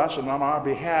for us and on our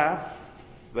behalf,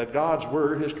 that God's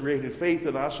word has created faith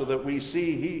in us so that we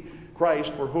see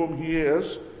Christ for whom he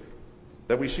is,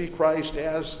 that we see Christ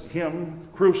as him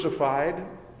crucified,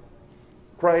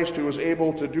 Christ who is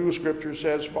able to do, Scripture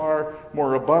says, far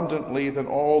more abundantly than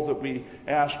all that we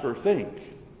ask or think.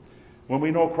 When we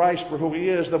know Christ for who he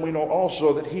is, then we know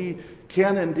also that he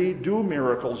can indeed do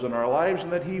miracles in our lives,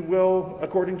 and that he will,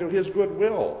 according to his good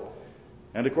will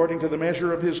and according to the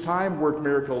measure of his time, work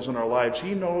miracles in our lives.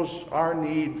 He knows our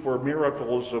need for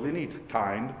miracles of any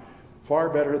kind far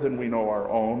better than we know our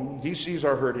own. He sees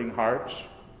our hurting hearts.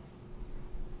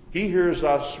 He hears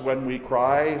us when we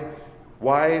cry,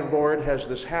 why, Lord, has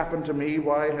this happened to me?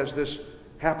 Why has this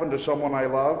happened to someone I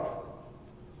love?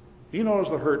 He knows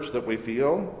the hurts that we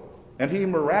feel, and he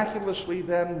miraculously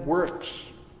then works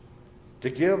to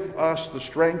give us the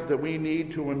strength that we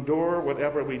need to endure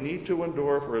whatever we need to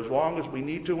endure for as long as we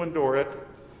need to endure it,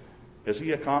 as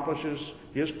he accomplishes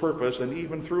his purpose, and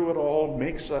even through it all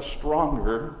makes us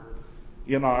stronger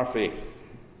in our faith.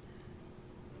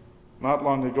 Not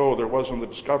long ago, there was on the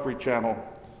Discovery Channel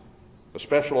a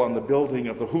special on the building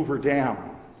of the Hoover Dam,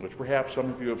 which perhaps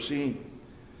some of you have seen.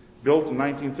 Built in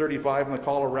 1935 in the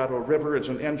Colorado River, it's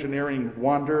an engineering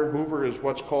wonder. Hoover is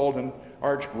what's called an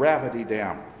arch-gravity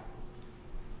dam.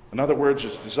 In other words,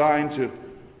 it's designed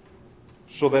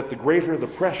so that the greater the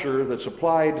pressure that's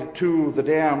applied to the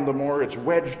dam, the more it's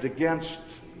wedged against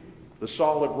the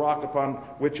solid rock upon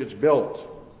which it's built.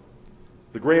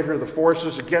 The greater the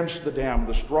forces against the dam,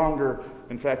 the stronger,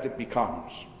 in fact, it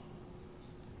becomes.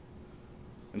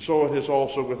 And so it is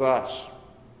also with us.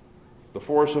 The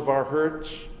force of our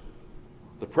hurts,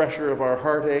 the pressure of our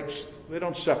heartaches, they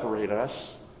don't separate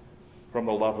us from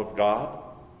the love of God.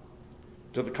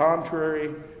 To the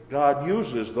contrary, God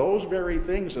uses those very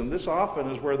things, and this often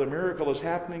is where the miracle is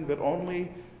happening that only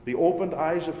the opened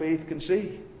eyes of faith can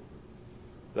see.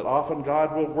 That often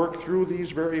God will work through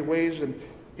these very ways and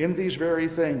in these very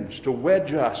things to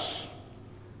wedge us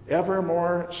ever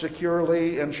more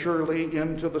securely and surely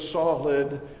into the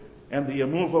solid and the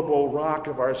immovable rock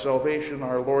of our salvation,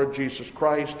 our Lord Jesus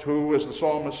Christ, who, as the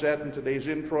psalmist said in today's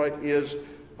introit, is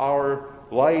our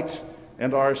light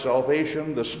and our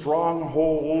salvation, the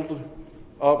stronghold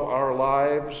of our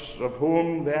lives, of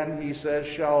whom then, he says,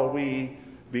 shall we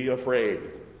be afraid.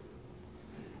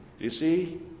 Do you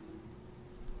see?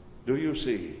 Do you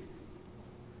see?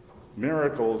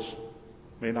 Miracles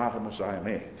may not a Messiah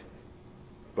make,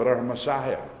 but our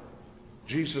Messiah,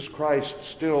 Jesus Christ,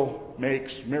 still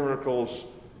makes miracles,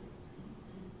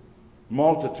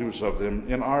 multitudes of them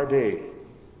in our day.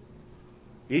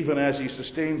 Even as he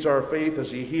sustains our faith,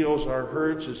 as he heals our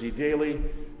hurts, as he daily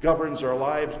governs our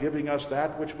lives, giving us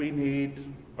that which we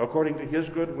need according to his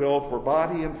good will for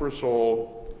body and for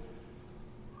soul.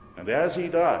 And as he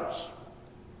does,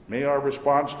 may our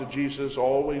response to Jesus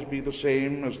always be the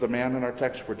same as the man in our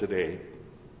text for today.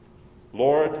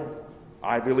 Lord,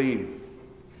 I believe.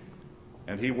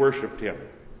 And he worshiped him.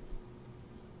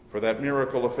 For that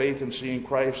miracle of faith in seeing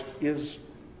Christ is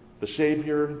the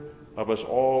Savior of us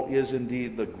all, is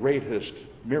indeed the greatest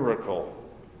miracle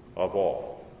of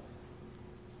all.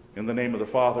 In the name of the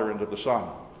Father, and of the Son,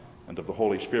 and of the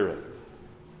Holy Spirit.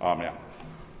 Amen.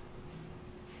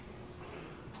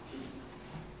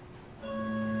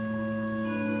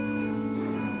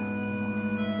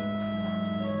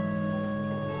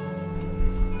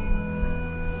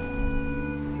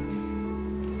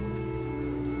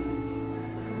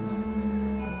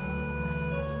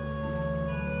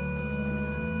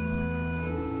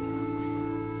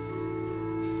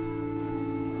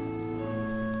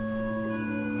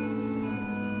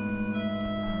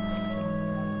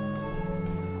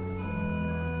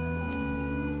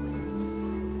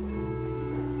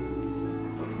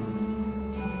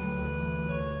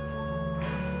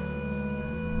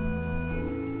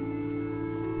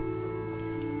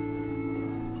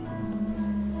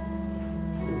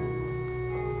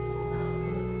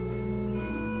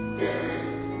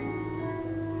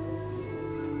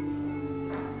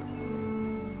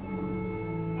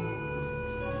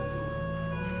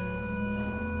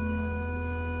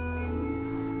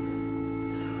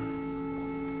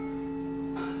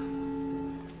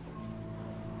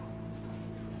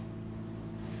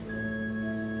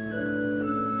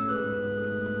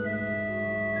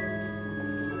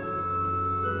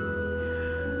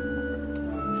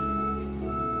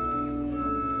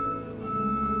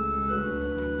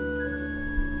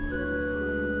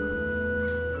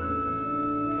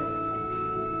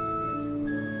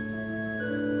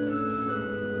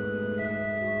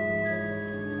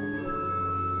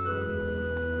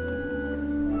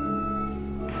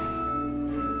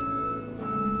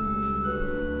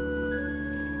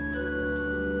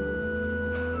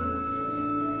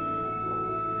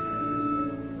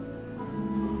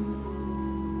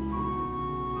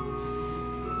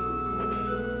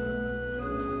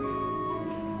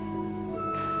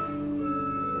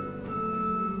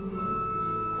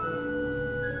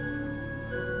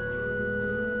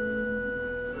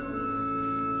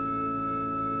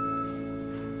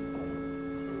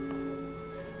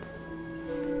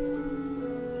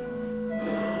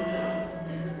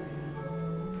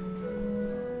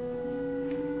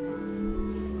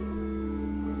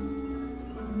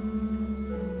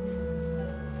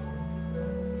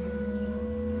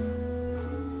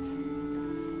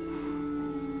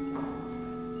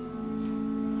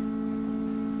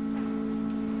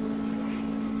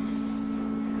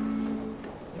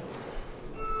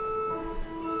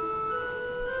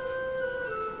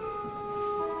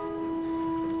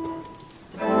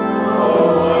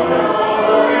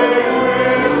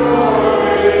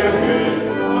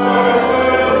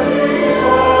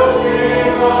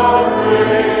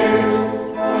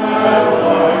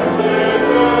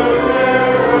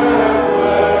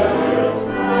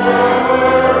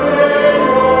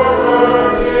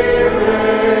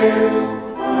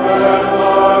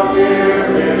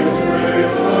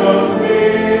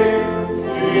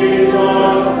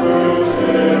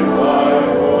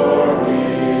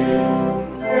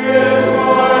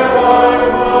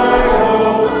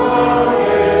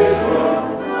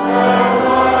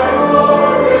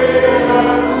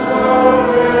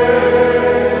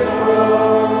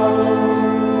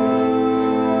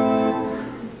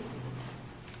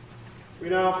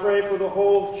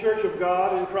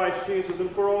 Christ Jesus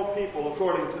and for all people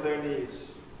according to their needs.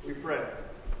 We pray.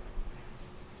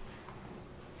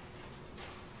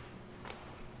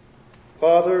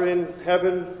 Father in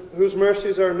heaven, whose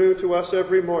mercies are new to us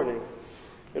every morning,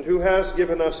 and who has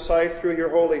given us sight through your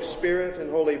Holy Spirit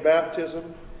and holy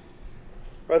baptism,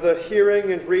 by the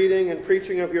hearing and reading and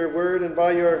preaching of your word and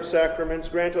by your sacraments,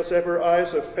 grant us ever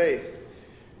eyes of faith,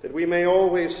 that we may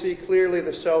always see clearly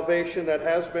the salvation that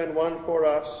has been won for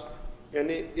us and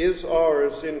is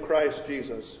ours in Christ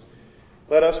Jesus.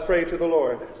 Let us pray to the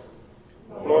Lord.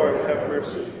 Lord, have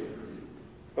mercy.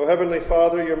 O Heavenly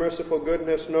Father, your merciful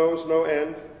goodness knows no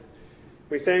end.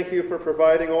 We thank you for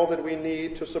providing all that we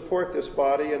need to support this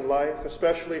body and life,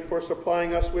 especially for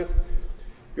supplying us with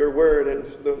your word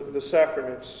and the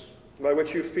sacraments by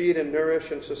which you feed and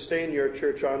nourish and sustain your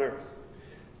church on earth.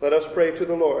 Let us pray to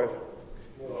the Lord.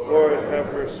 Lord,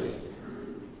 have mercy.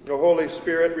 O Holy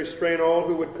Spirit, restrain all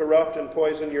who would corrupt and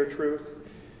poison your truth.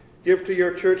 Give to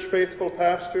your church faithful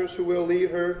pastors who will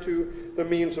lead her to the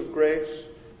means of grace.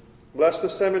 Bless the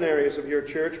seminaries of your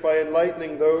church by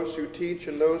enlightening those who teach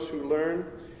and those who learn,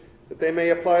 that they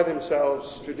may apply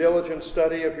themselves to diligent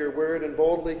study of your word and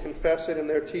boldly confess it in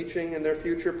their teaching and their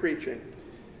future preaching.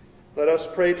 Let us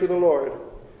pray to the Lord.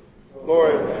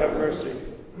 Lord, have mercy.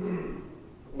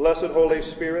 Blessed Holy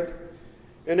Spirit,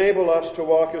 enable us to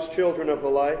walk as children of the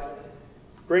light.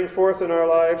 Bring forth in our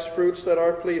lives fruits that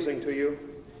are pleasing to you.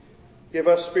 Give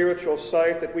us spiritual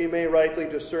sight that we may rightly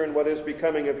discern what is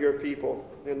becoming of your people,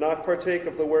 and not partake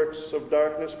of the works of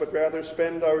darkness, but rather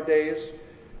spend our days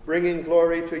bringing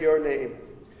glory to your name.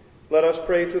 Let us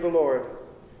pray to the Lord.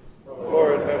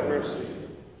 Lord, have mercy.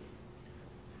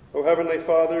 O Heavenly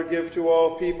Father, give to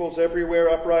all peoples everywhere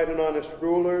upright and honest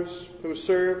rulers who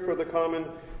serve for the common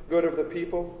good of the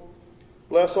people.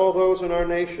 Bless all those in our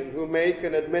nation who make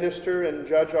and administer and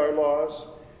judge our laws.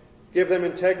 Give them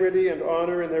integrity and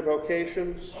honor in their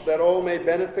vocations, that all may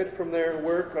benefit from their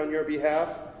work on your behalf.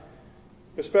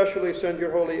 Especially send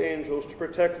your holy angels to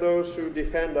protect those who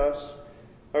defend us,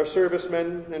 our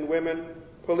servicemen and women,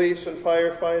 police and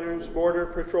firefighters, border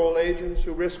patrol agents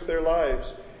who risk their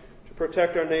lives to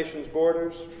protect our nation's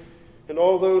borders, and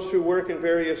all those who work in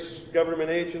various government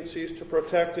agencies to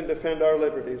protect and defend our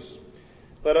liberties.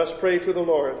 Let us pray to the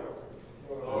Lord.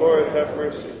 Lord, have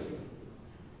mercy.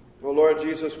 O Lord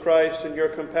Jesus Christ, in your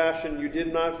compassion you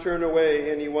did not turn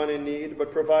away anyone in need,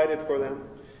 but provided for them.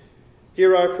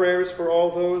 Hear our prayers for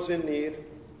all those in need,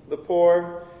 the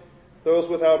poor, those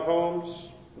without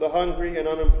homes, the hungry and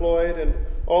unemployed, and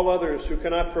all others who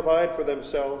cannot provide for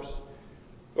themselves.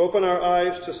 Open our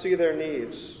eyes to see their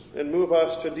needs, and move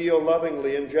us to deal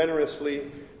lovingly and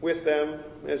generously with them,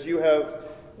 as you have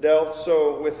dealt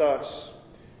so with us.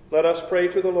 Let us pray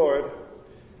to the Lord.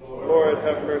 Lord,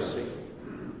 have mercy.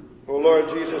 O Lord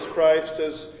Jesus Christ,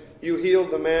 as you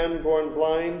healed the man born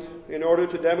blind in order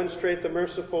to demonstrate the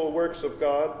merciful works of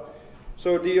God,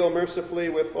 so deal mercifully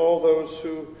with all those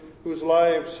whose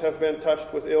lives have been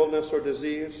touched with illness or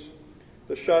disease,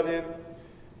 the shut-in,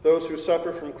 those who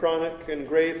suffer from chronic and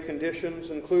grave conditions,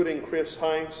 including Chris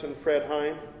Heinz and Fred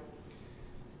Hein.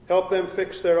 Help them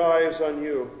fix their eyes on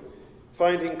you,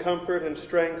 finding comfort and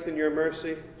strength in your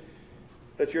mercy,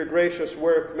 that your gracious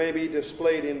work may be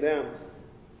displayed in them.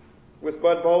 With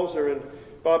Bud Balzer and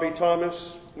Bobby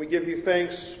Thomas, we give you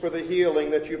thanks for the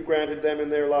healing that you've granted them in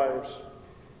their lives.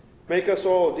 Make us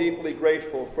all deeply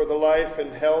grateful for the life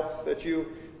and health that you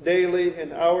daily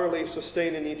and hourly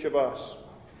sustain in each of us.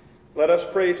 Let us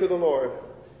pray to the Lord.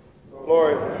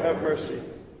 Lord, have mercy.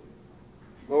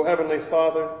 O Heavenly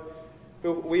Father,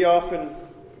 we often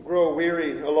grow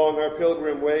weary along our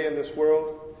pilgrim way in this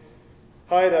world.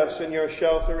 Hide us in your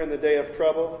shelter in the day of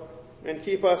trouble, and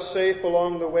keep us safe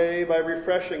along the way by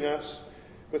refreshing us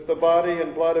with the body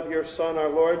and blood of your Son, our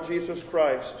Lord Jesus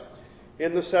Christ,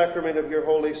 in the sacrament of your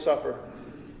Holy Supper.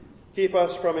 Keep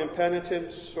us from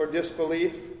impenitence or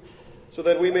disbelief, so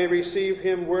that we may receive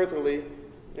him worthily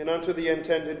and unto the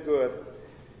intended good.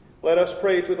 Let us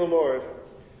pray to the Lord.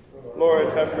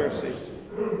 Lord, have mercy.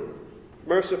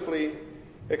 Mercifully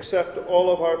accept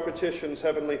all of our petitions,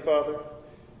 Heavenly Father,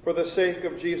 for the sake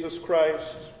of Jesus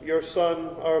Christ, your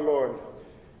Son, our Lord,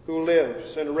 who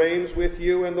lives and reigns with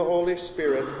you and the Holy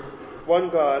Spirit, one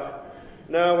God,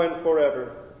 now and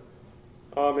forever.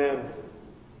 Amen.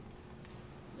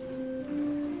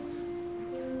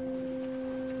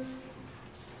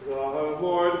 The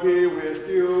Lord be with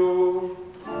you.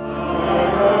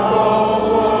 And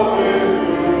also with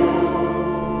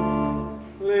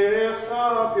you. Lift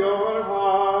up your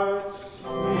hearts.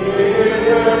 Give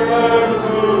them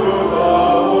to the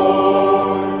Lord.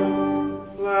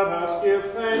 Let us give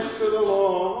thanks to the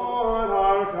Lord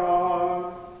our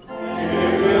God. It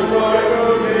is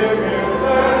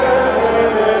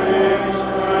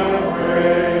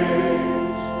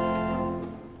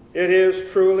It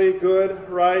is truly good,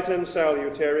 right, and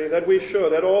salutary that we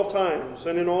should at all times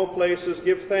and in all places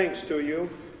give thanks to you,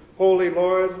 Holy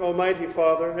Lord, Almighty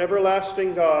Father,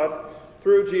 everlasting God,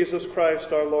 through Jesus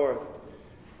Christ our Lord,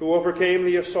 who overcame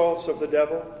the assaults of the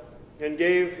devil and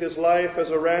gave his life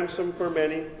as a ransom for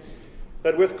many,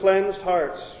 that with cleansed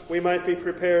hearts we might be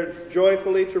prepared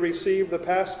joyfully to receive the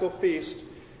Paschal feast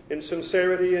in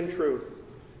sincerity and truth.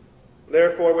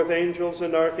 Therefore, with angels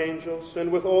and archangels,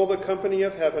 and with all the company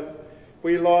of heaven,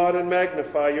 we laud and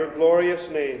magnify your glorious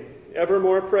name,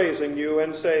 evermore praising you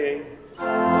and saying,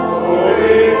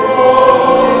 Holy,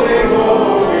 holy,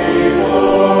 holy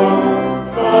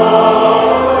Lord,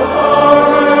 God of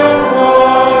power and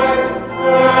might,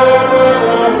 heaven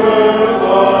and earth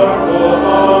are full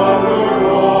of your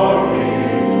glory.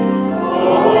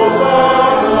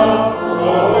 Hosanna,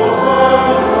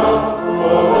 Hosanna,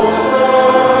 Hosanna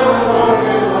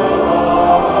in the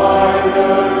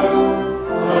highest.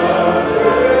 Blessed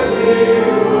is he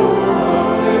who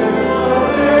comes in the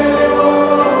name of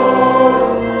the Lord.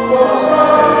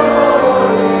 Hosanna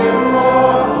in the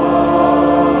highest.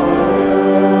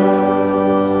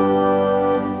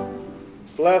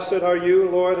 Blessed are you,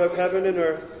 Lord of heaven and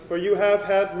earth, for you have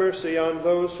had mercy on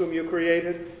those whom you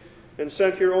created, and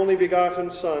sent your only begotten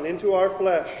Son into our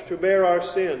flesh to bear our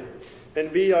sin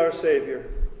and be our Savior.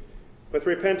 With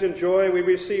repentant joy we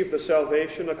receive the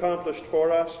salvation accomplished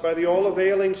for us by the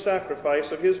all-availing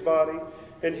sacrifice of his body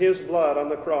and his blood on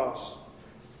the cross.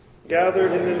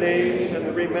 Gathered in the name and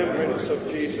the remembrance of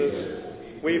Jesus,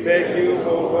 we beg you,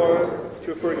 O Lord,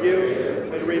 to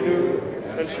forgive and renew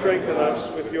and strengthen us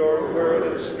with your word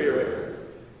and spirit.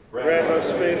 Grant us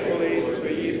faithfully to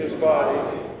eat his body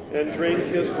and drink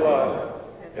his blood,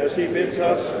 as he bids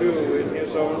us do in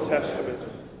his own testament.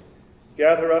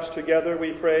 Gather us together,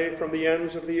 we pray, from the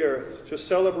ends of the earth, to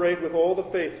celebrate with all the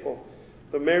faithful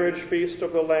the marriage feast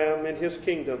of the Lamb in his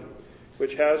kingdom,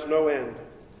 which has no end.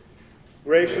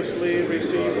 Graciously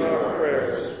receive our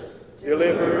prayers,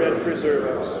 deliver and preserve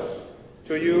us.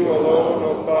 To you alone,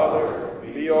 O Father,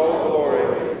 be all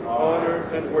glory, honor,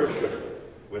 and worship,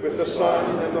 with the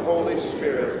Son and the Holy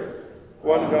Spirit,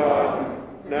 one God,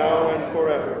 now and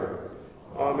forever.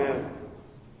 Amen.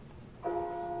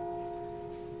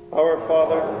 Our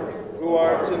Father, who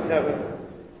art in heaven,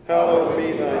 hallowed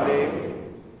be thy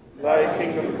name. Thy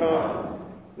kingdom come,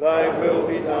 thy will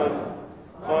be done,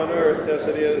 on earth as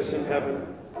it is in heaven.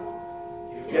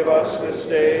 Give us this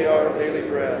day our daily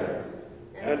bread,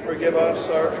 and forgive us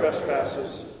our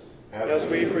trespasses, as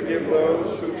we forgive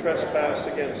those who trespass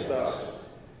against us.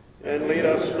 And lead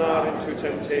us not into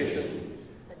temptation,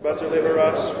 but deliver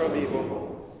us from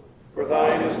evil. For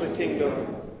thine is the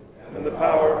kingdom, and the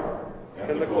power,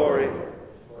 and the glory,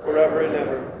 forever and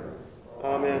ever.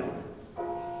 Amen.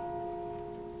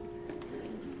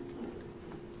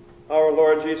 Our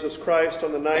Lord Jesus Christ,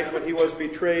 on the night when he was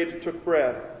betrayed, took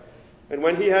bread, and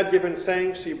when he had given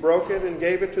thanks, he broke it and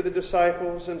gave it to the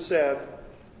disciples and said,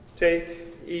 Take,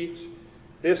 eat,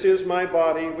 this is my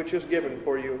body which is given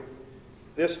for you.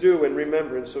 This do in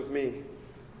remembrance of me.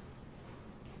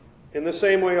 In the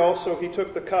same way also he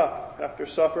took the cup after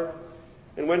supper,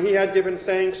 and when he had given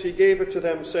thanks, he gave it to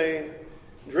them, saying,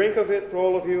 Drink of it,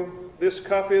 all of you. This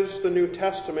cup is the New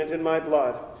Testament in my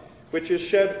blood, which is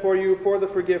shed for you for the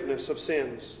forgiveness of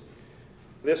sins.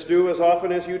 This do as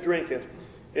often as you drink it,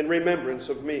 in remembrance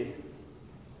of me.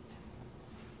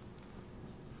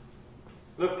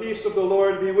 The peace of the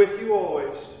Lord be with you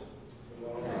always.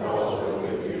 And also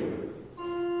with you.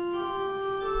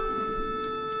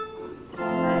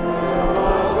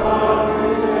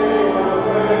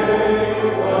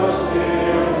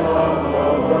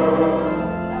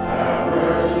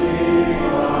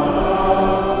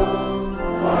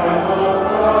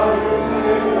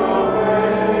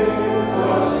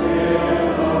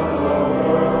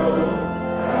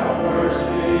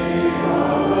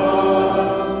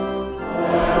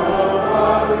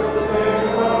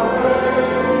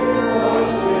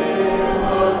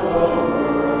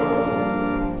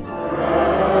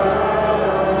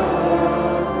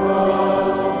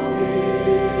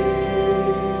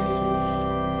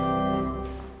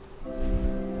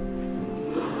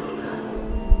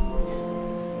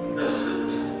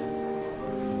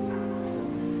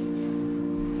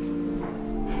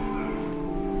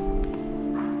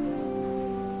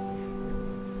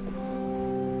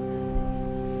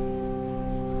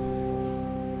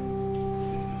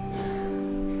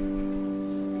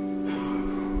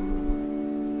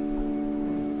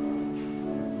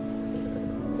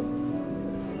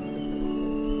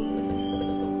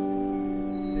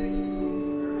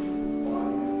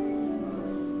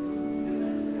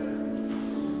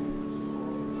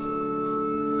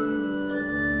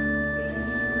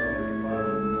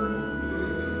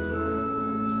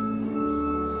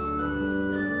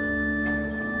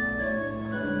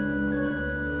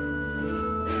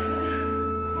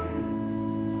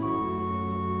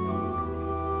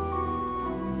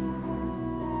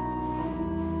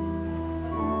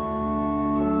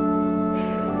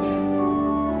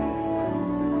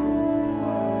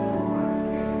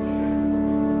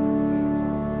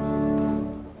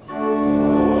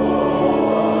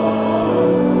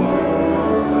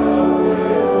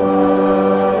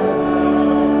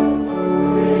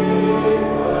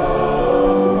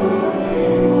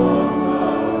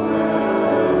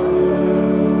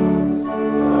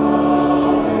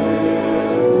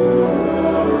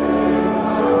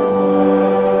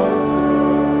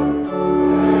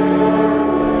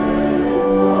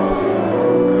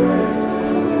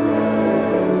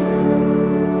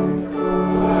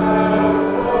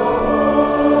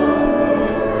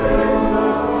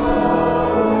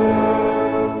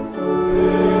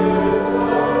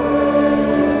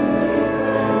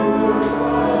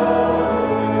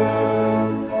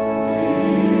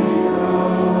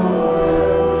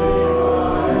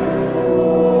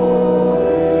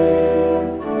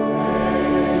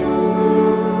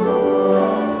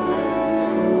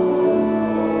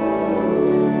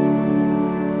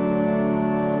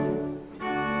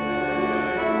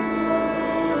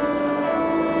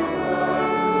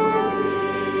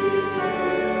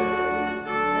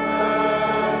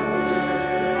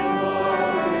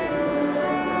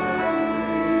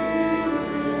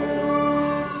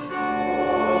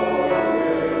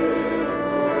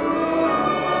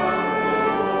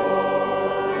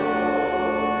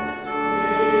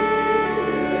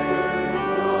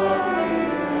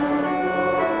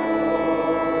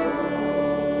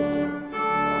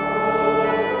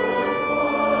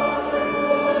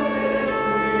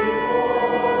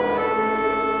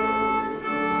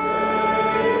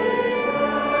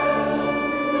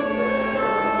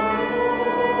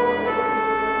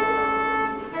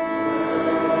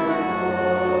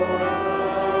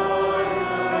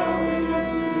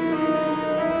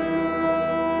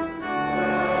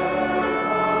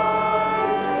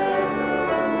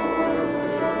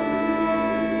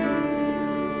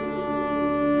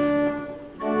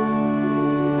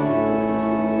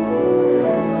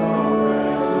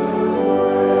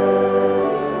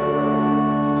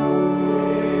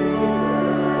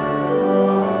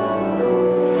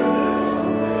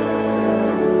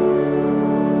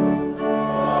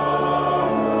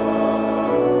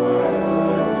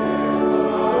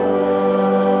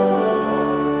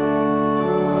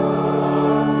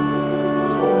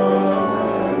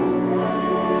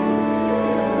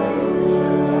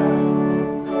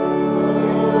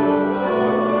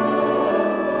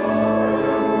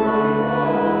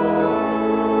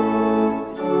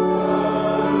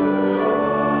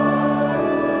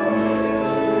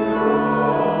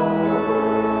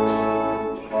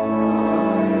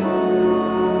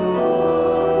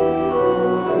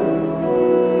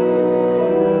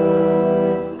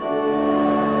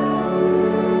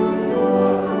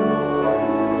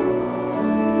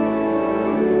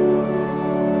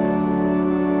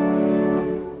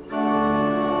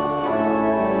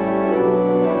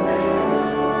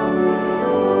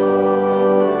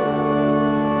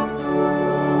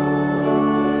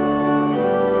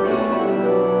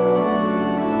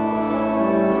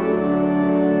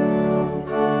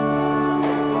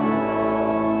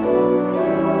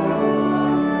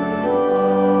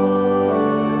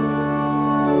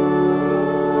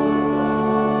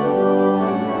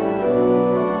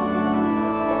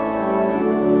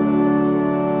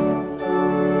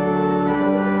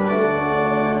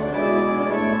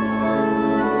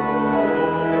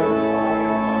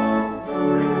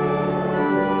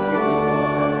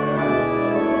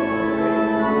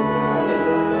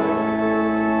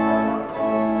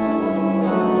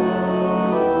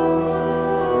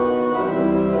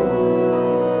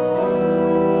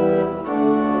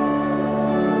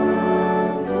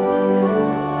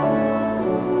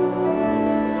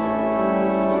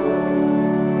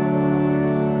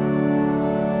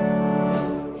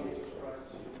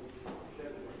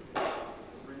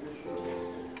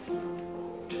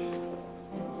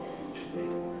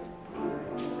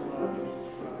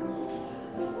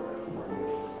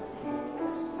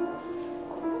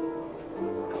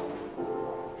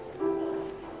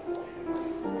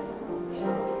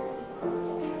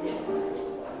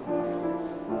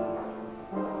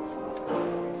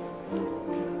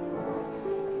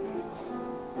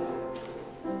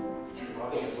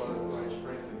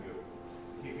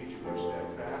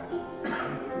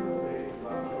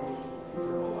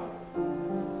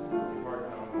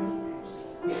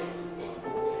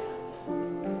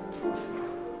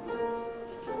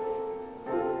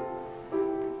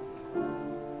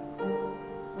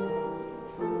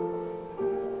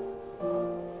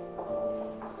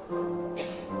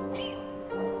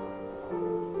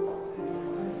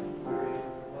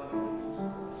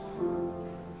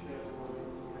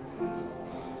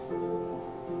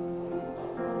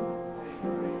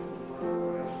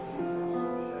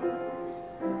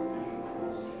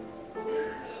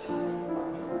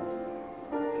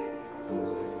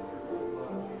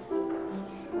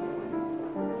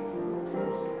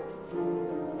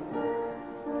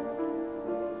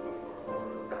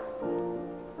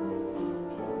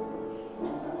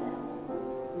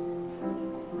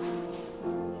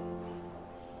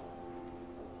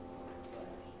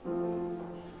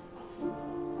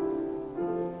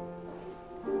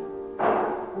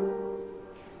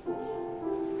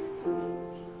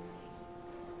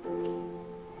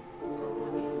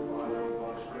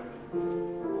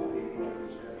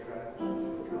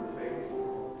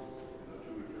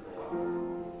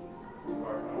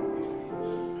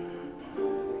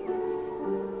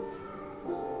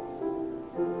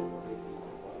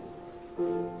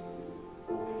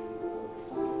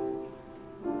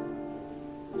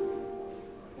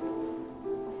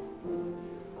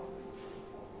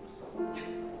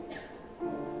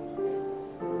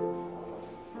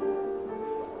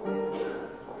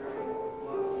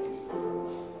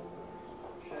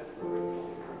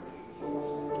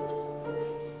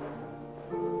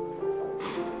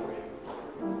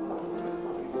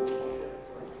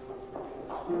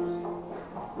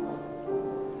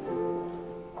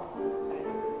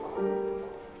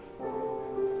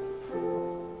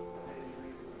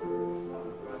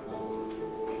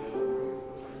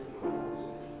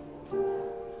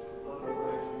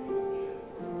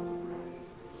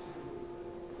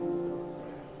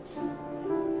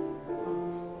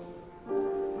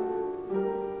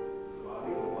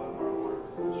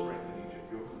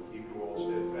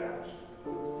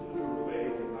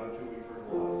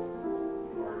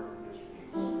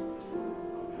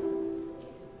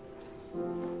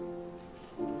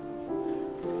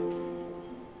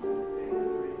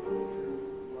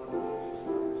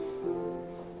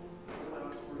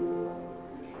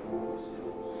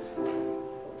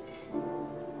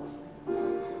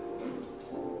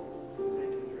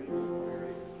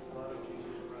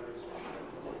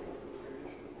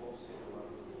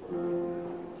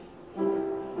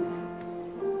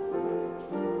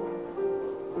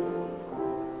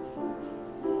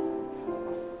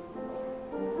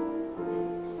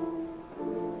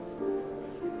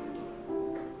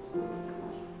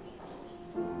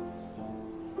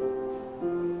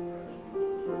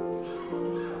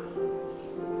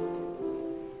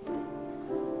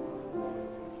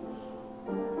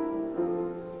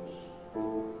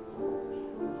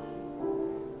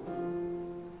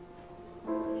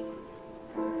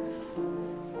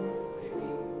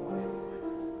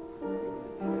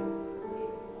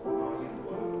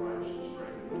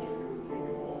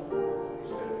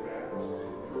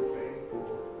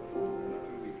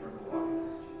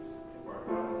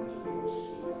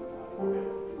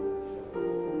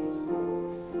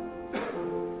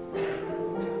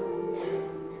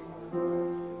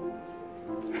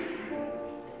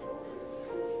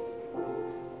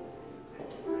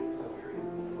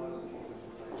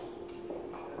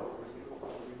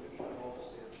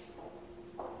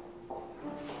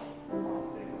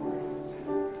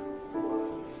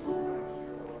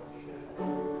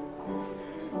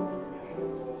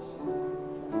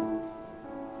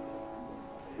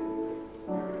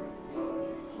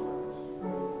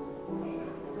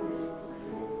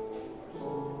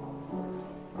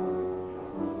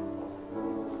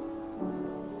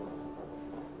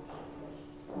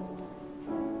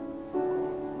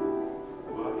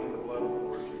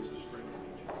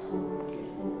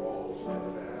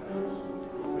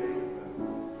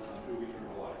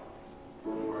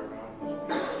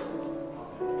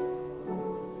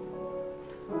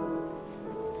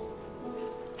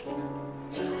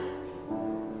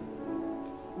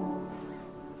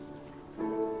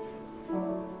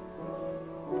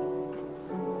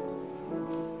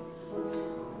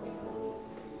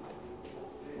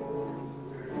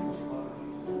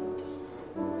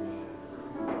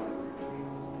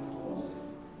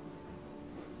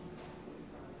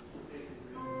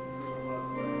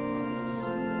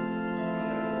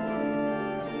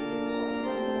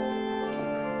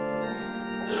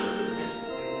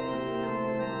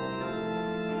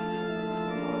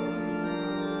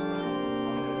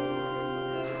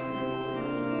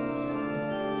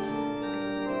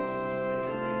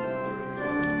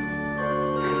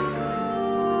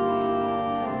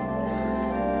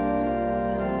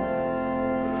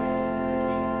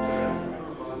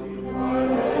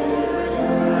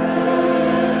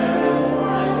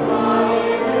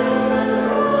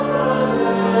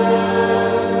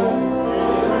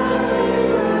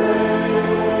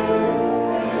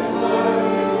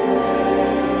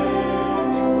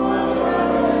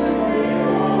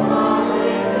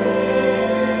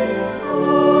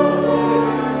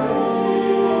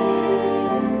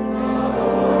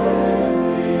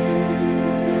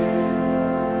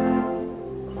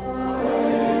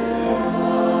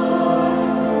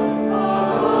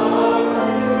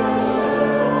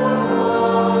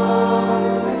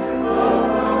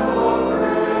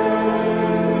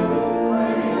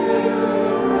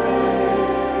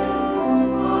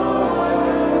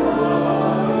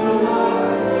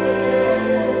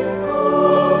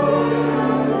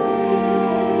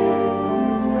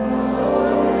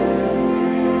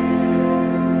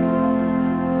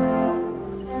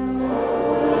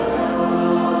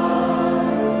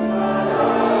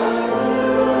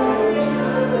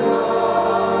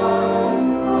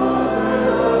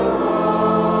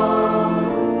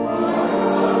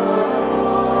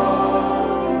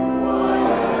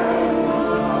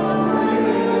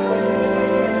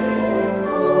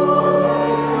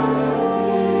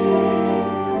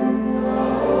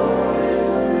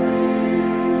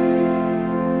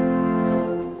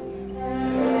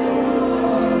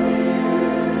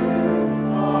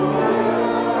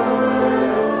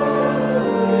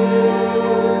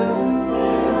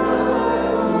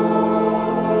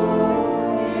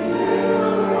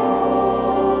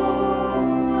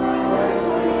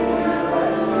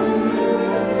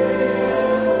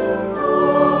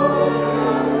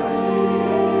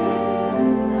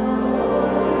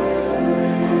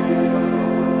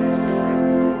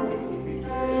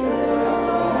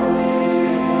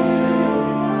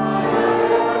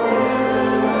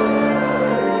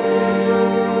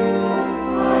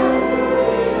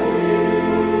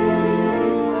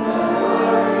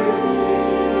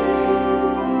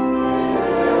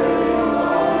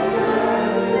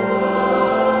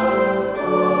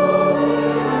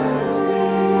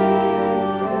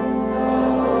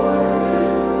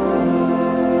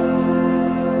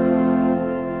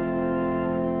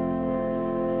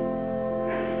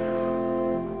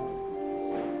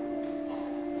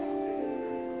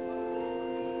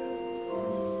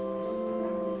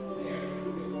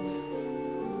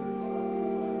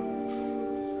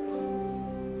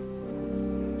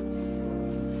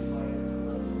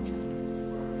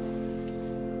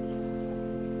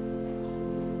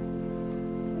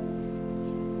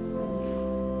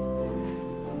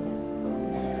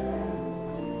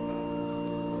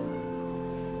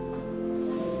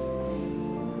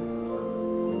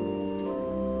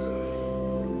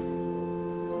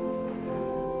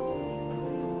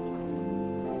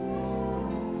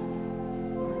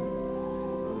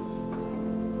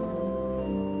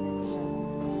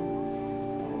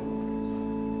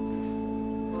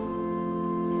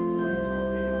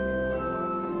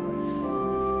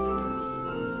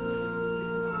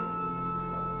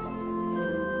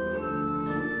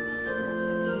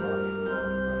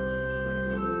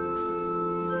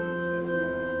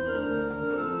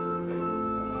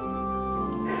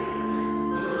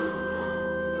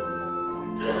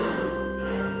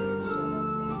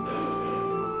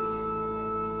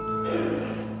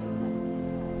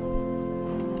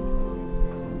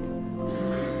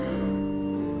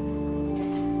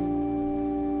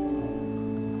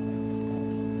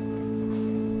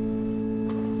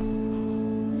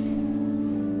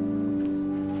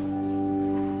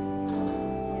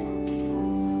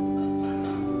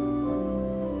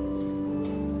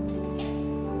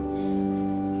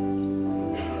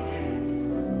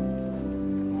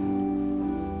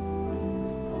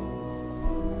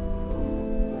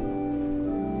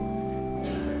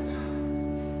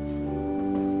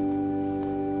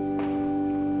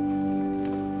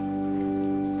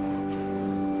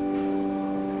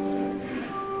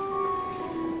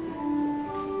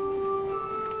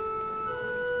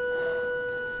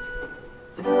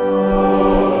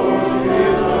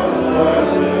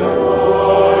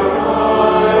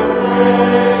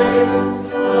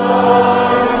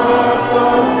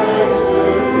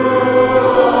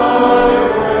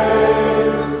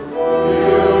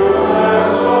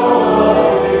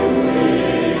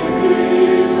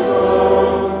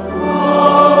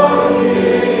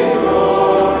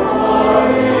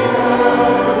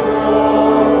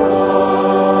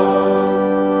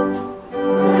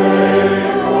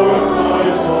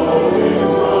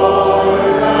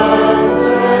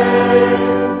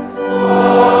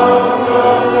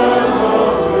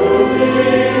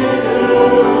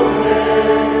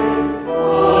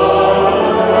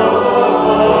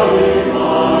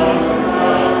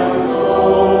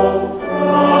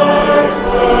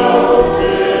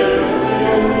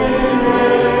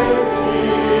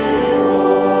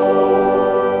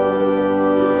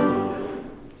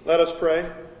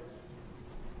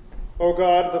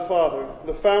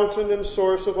 fountain and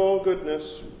source of all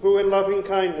goodness, who in loving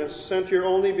kindness sent your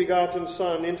only begotten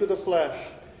Son into the flesh,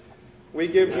 we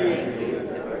give you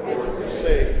for his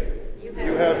sake.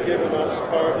 You have given us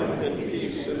pardon and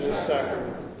peace in this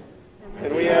sacrament.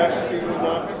 And we ask you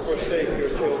not to forsake your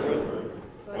children,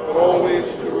 but always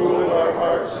to rule in our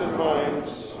hearts and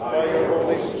minds by your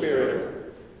Holy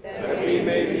Spirit, that we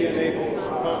may be enabled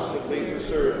constantly to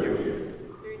serve you.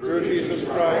 Through Jesus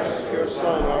Christ, your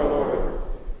Son, our Lord,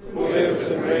 who lives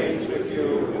and reigns with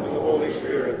you in the Holy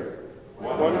Spirit,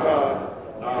 one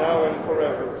God, now and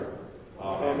forever.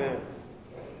 Amen.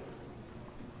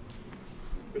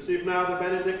 Receive now the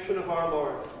benediction of our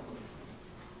Lord.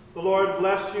 The Lord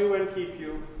bless you and keep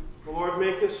you. The Lord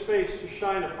make his face to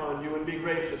shine upon you and be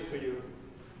gracious to you.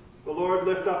 The Lord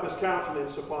lift up his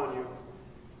countenance upon you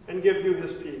and give you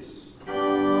his peace.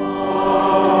 Amen.